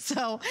 fear.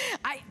 So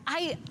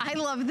I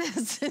love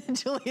this.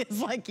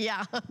 Julia's like,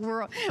 yeah,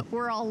 we're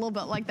all a little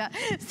bit like that.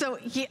 So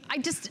yeah,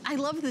 I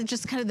love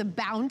just kind of the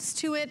bounce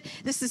to it.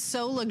 This is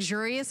so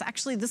luxurious.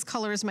 Actually, this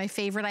color is my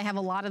favorite. I have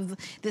a lot of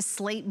this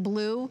slate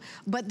blue,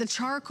 but the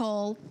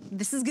charcoal,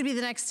 this is gonna be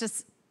the next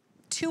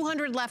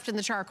 200 left in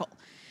the charcoal.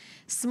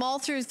 Small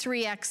through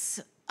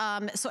 3X.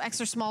 So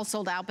extra small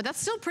sold out, but that's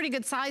still pretty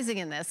good sizing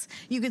in this.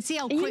 You can see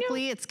how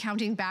quickly it's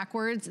counting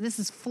backwards. This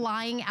is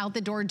flying out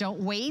the door. Don't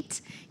wait.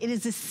 It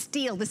is a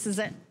steal. This is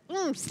a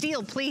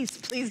steal.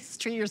 Please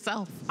treat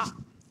yourself.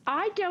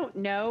 I don't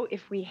know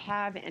if we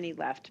have any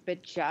left,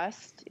 but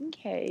just in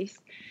case,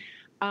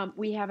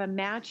 we have a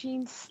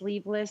matching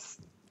sleeveless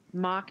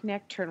mock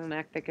neck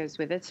turtleneck that goes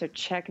with it. So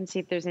check and see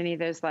if there's any of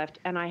those left.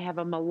 And I have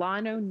a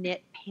Milano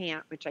knit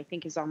pant, which I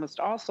think is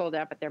almost all sold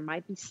out, but there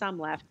might be some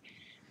left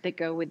that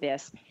go with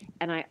this.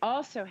 And I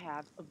also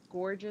have a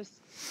gorgeous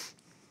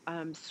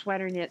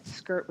sweater knit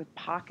skirt with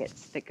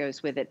pockets that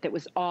goes with it that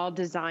was all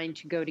designed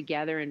to go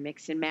together and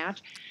mix and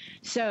match.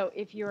 So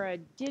if you're a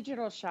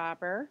digital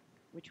shopper,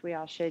 which we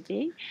all should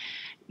be,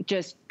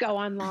 just go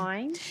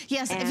online.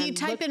 Yes, if you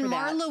type in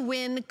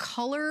MarlaWynne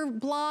color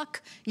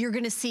block, you're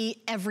gonna see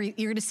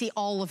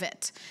all of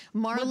it.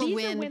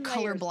 MarlaWynne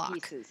color block.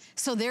 Pieces.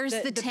 So there's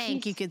the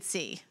tank you could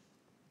see.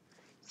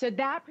 So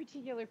that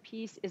particular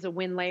piece is a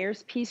Wynne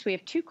Layers piece. We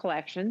have 2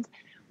 collections,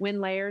 Wynne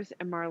Layers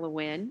and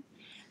MarlaWynne.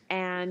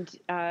 And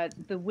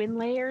the Wynne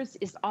Layers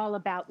is all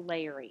about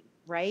layering,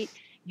 right?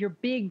 Your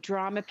big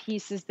drama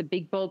pieces, the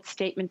big bold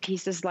statement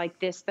pieces like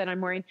this that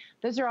I'm wearing,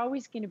 those are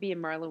always going to be a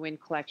MarlaWynne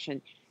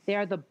collection. They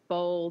are the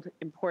bold,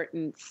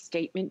 important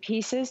statement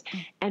pieces.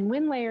 And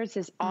Wynne Layers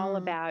is all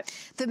about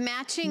the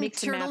matching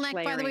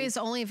turtleneck, by the way, is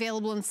only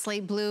available in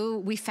slate blue.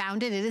 We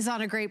found it. It is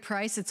on a great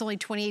price. It's only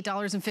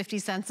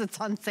 $28.50. It's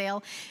on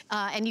sale.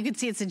 And you can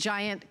see it's a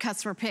giant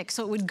customer pick.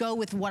 So it would go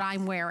with what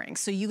I'm wearing.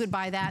 So you could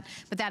buy that,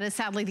 but that is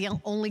sadly the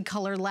only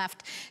color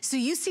left. So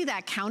you see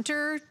that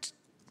counter.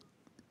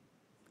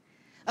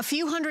 A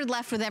few hundred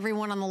left with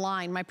everyone on the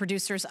line. My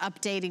producer's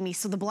updating me.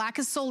 So the black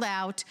is sold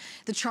out.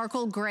 The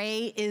charcoal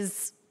gray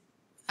is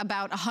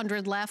about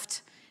 100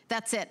 left.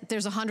 That's it.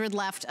 There's 100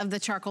 left of the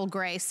charcoal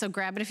gray, so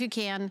grab it if you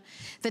can.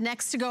 The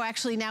next to go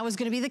actually now is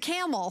gonna be the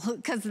camel,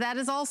 because that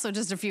is also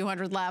just a few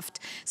hundred left.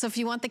 So if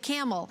you want the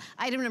camel,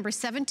 item number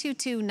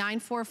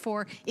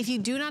 722944. If you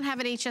do not have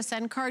an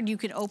HSN card, you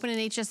can open an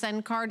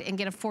HSN card and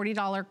get a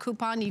 $40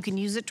 coupon. You can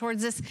use it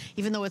towards this,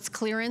 even though it's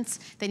clearance,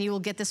 then you will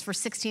get this for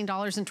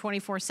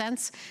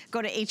 $16.24.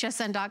 Go to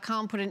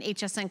hsn.com, put an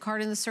HSN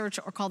card in the search,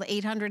 or call the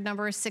 800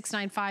 number,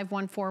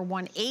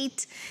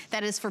 695-1418.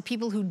 That is for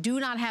people who do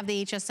not have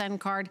the HSN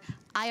card.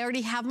 I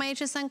already have my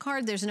HSN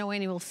card. There's no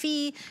annual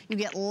fee. You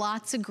get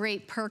lots of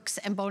great perks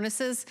and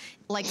bonuses.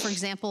 Like, for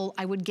example,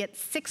 I would get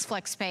 6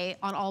 flex pay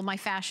on all my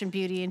fashion,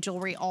 beauty, and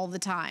jewelry all the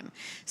time.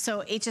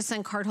 So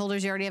HSN card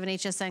holders, you already have an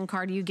HSN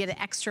card. You get an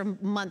extra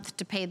month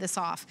to pay this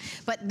off.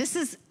 But this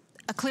is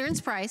a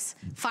clearance price,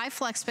 5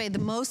 flex pay. The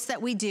most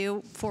that we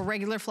do for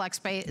regular flex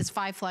pay is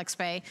 5 flex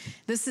pay.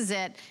 This is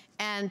it.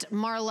 And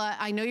Marla,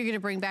 I know you're gonna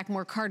bring back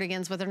more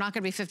cardigans, but they're not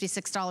gonna be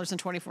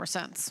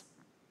 $56.24.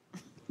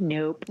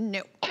 Nope.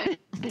 Nope.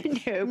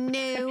 Nope.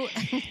 No.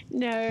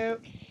 No.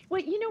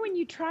 Well, you know, when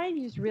you try and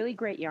use really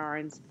great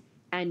yarns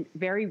and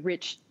very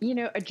rich, you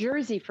know, a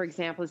jersey, for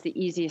example, is the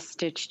easiest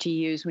stitch to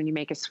use when you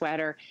make a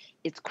sweater.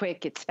 It's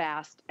quick, it's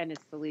fast, and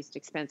it's the least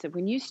expensive.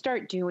 When you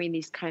start doing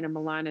these kind of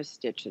Milano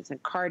stitches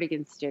and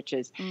cardigan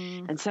stitches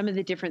and some of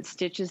the different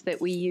stitches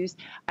that we use,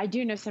 I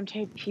do know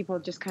sometimes people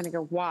just kind of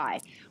go, why?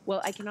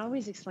 Well, I can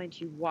always explain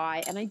to you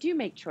why, and I do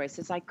make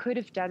choices. I could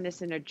have done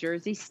this in a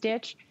jersey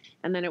stitch,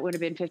 and then it would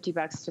have been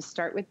 $50 to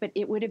start with, but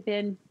it would have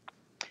been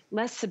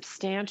less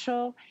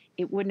substantial.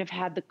 It wouldn't have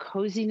had the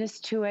coziness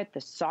to it,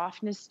 the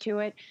softness to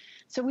it.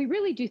 So we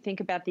really do think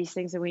about these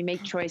things and we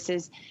make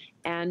choices,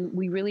 and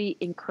we really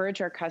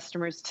encourage our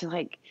customers to,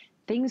 like,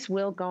 things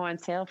will go on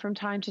sale from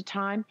time to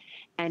time.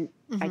 And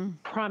I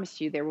promise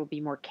you there will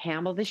be more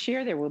camel this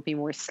year. There will be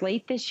more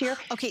slate this year.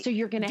 Okay, so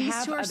you're going to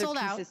have other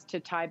pieces to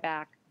tie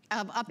back.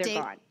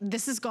 Update.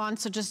 This is gone,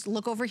 so just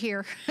look over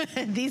here.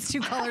 These 2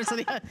 colors.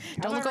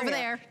 Don't look over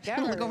there.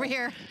 Look over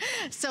here.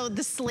 So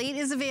the slate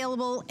is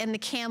available, and the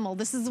camel.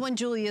 This is the one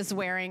Julia's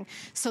wearing.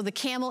 So the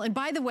camel, and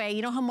by the way,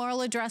 you know how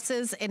Marla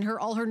dresses in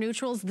all her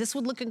neutrals? This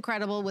would look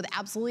incredible with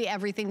absolutely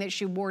everything that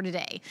she wore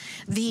today.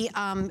 The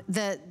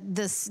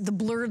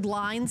blurred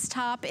lines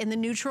top in the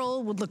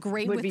neutral would look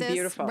great with this. Would be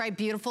beautiful. Right,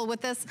 beautiful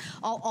with this.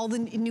 All the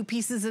new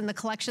pieces in the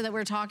collection that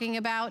we're talking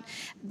about.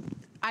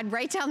 I'd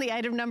write down the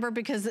item number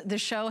because the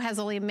show has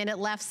only a minute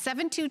left.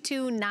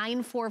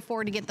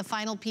 722944 to get the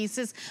final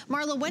pieces.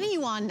 Marla, when are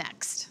you on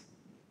next?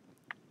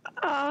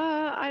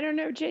 I don't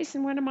know,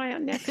 Jason, when am I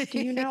on next? Do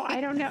you know?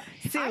 I don't know.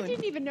 Soon. I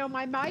didn't even know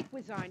my mic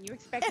was on. You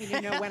expect me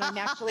to know when I'm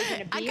actually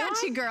going to be on? I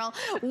got you, girl.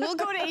 We'll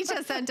go to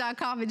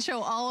hsn.com and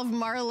show all of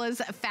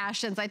Marla's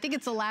fashions. I think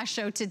it's the last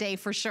show today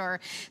for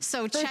sure.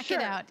 So check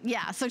it out.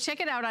 Yeah, so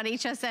check it out on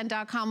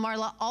hsn.com.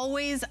 Marla,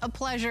 always a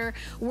pleasure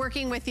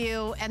working with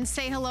you. And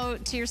say hello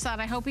to your son.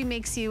 I hope he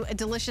makes you a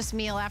delicious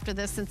meal after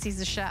this since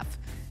he's a chef.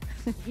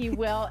 He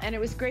will, and it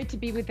was great to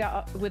be with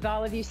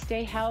all of you.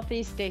 Stay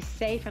healthy, stay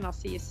safe, and I'll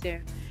see you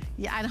soon.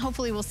 Yeah, and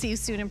hopefully we'll see you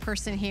soon in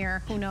person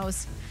here. Who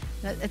knows?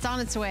 It's on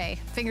its way.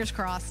 Fingers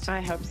crossed. I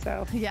hope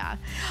so. Yeah.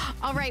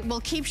 All right, well,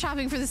 keep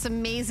shopping for this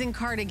amazing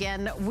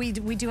cardigan. We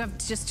do have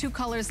just 2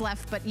 colors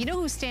left, but you know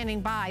who's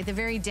standing by? The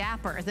very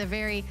dapper, the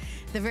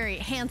very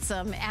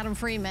handsome Adam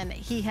Freeman.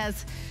 He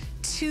has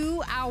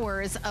 2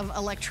 hours of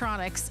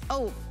electronics.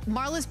 Oh,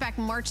 Marla's back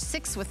March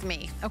 6th with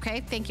me.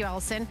 Okay, thank you,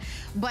 Allison.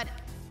 But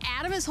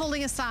Adam is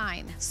holding a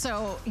sign,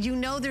 so you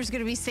know there's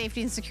going to be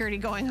safety and security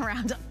going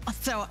around.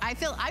 So I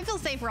feel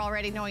safer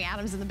already knowing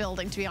Adam's in the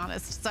building, to be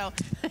honest. So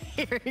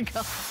here you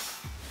go.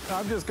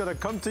 I'm just going to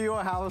come to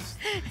your house,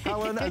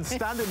 Helen, and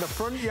stand in the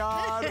front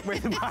yard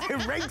with my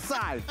ring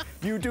sign.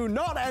 You do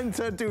not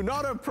enter, do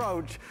not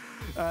approach.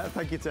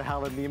 Thank you to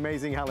Helen, the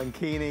amazing Helen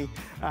Keeney.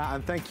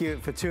 And thank you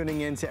for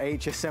tuning in to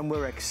HSN.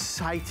 We're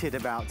excited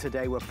about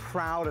today. We're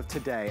proud of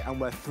today. And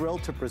we're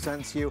thrilled to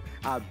present to you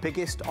our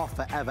biggest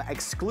offer ever,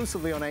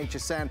 exclusively on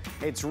HSN.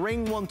 It's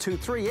Ring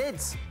 123.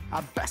 It's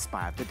our best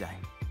buy of the day.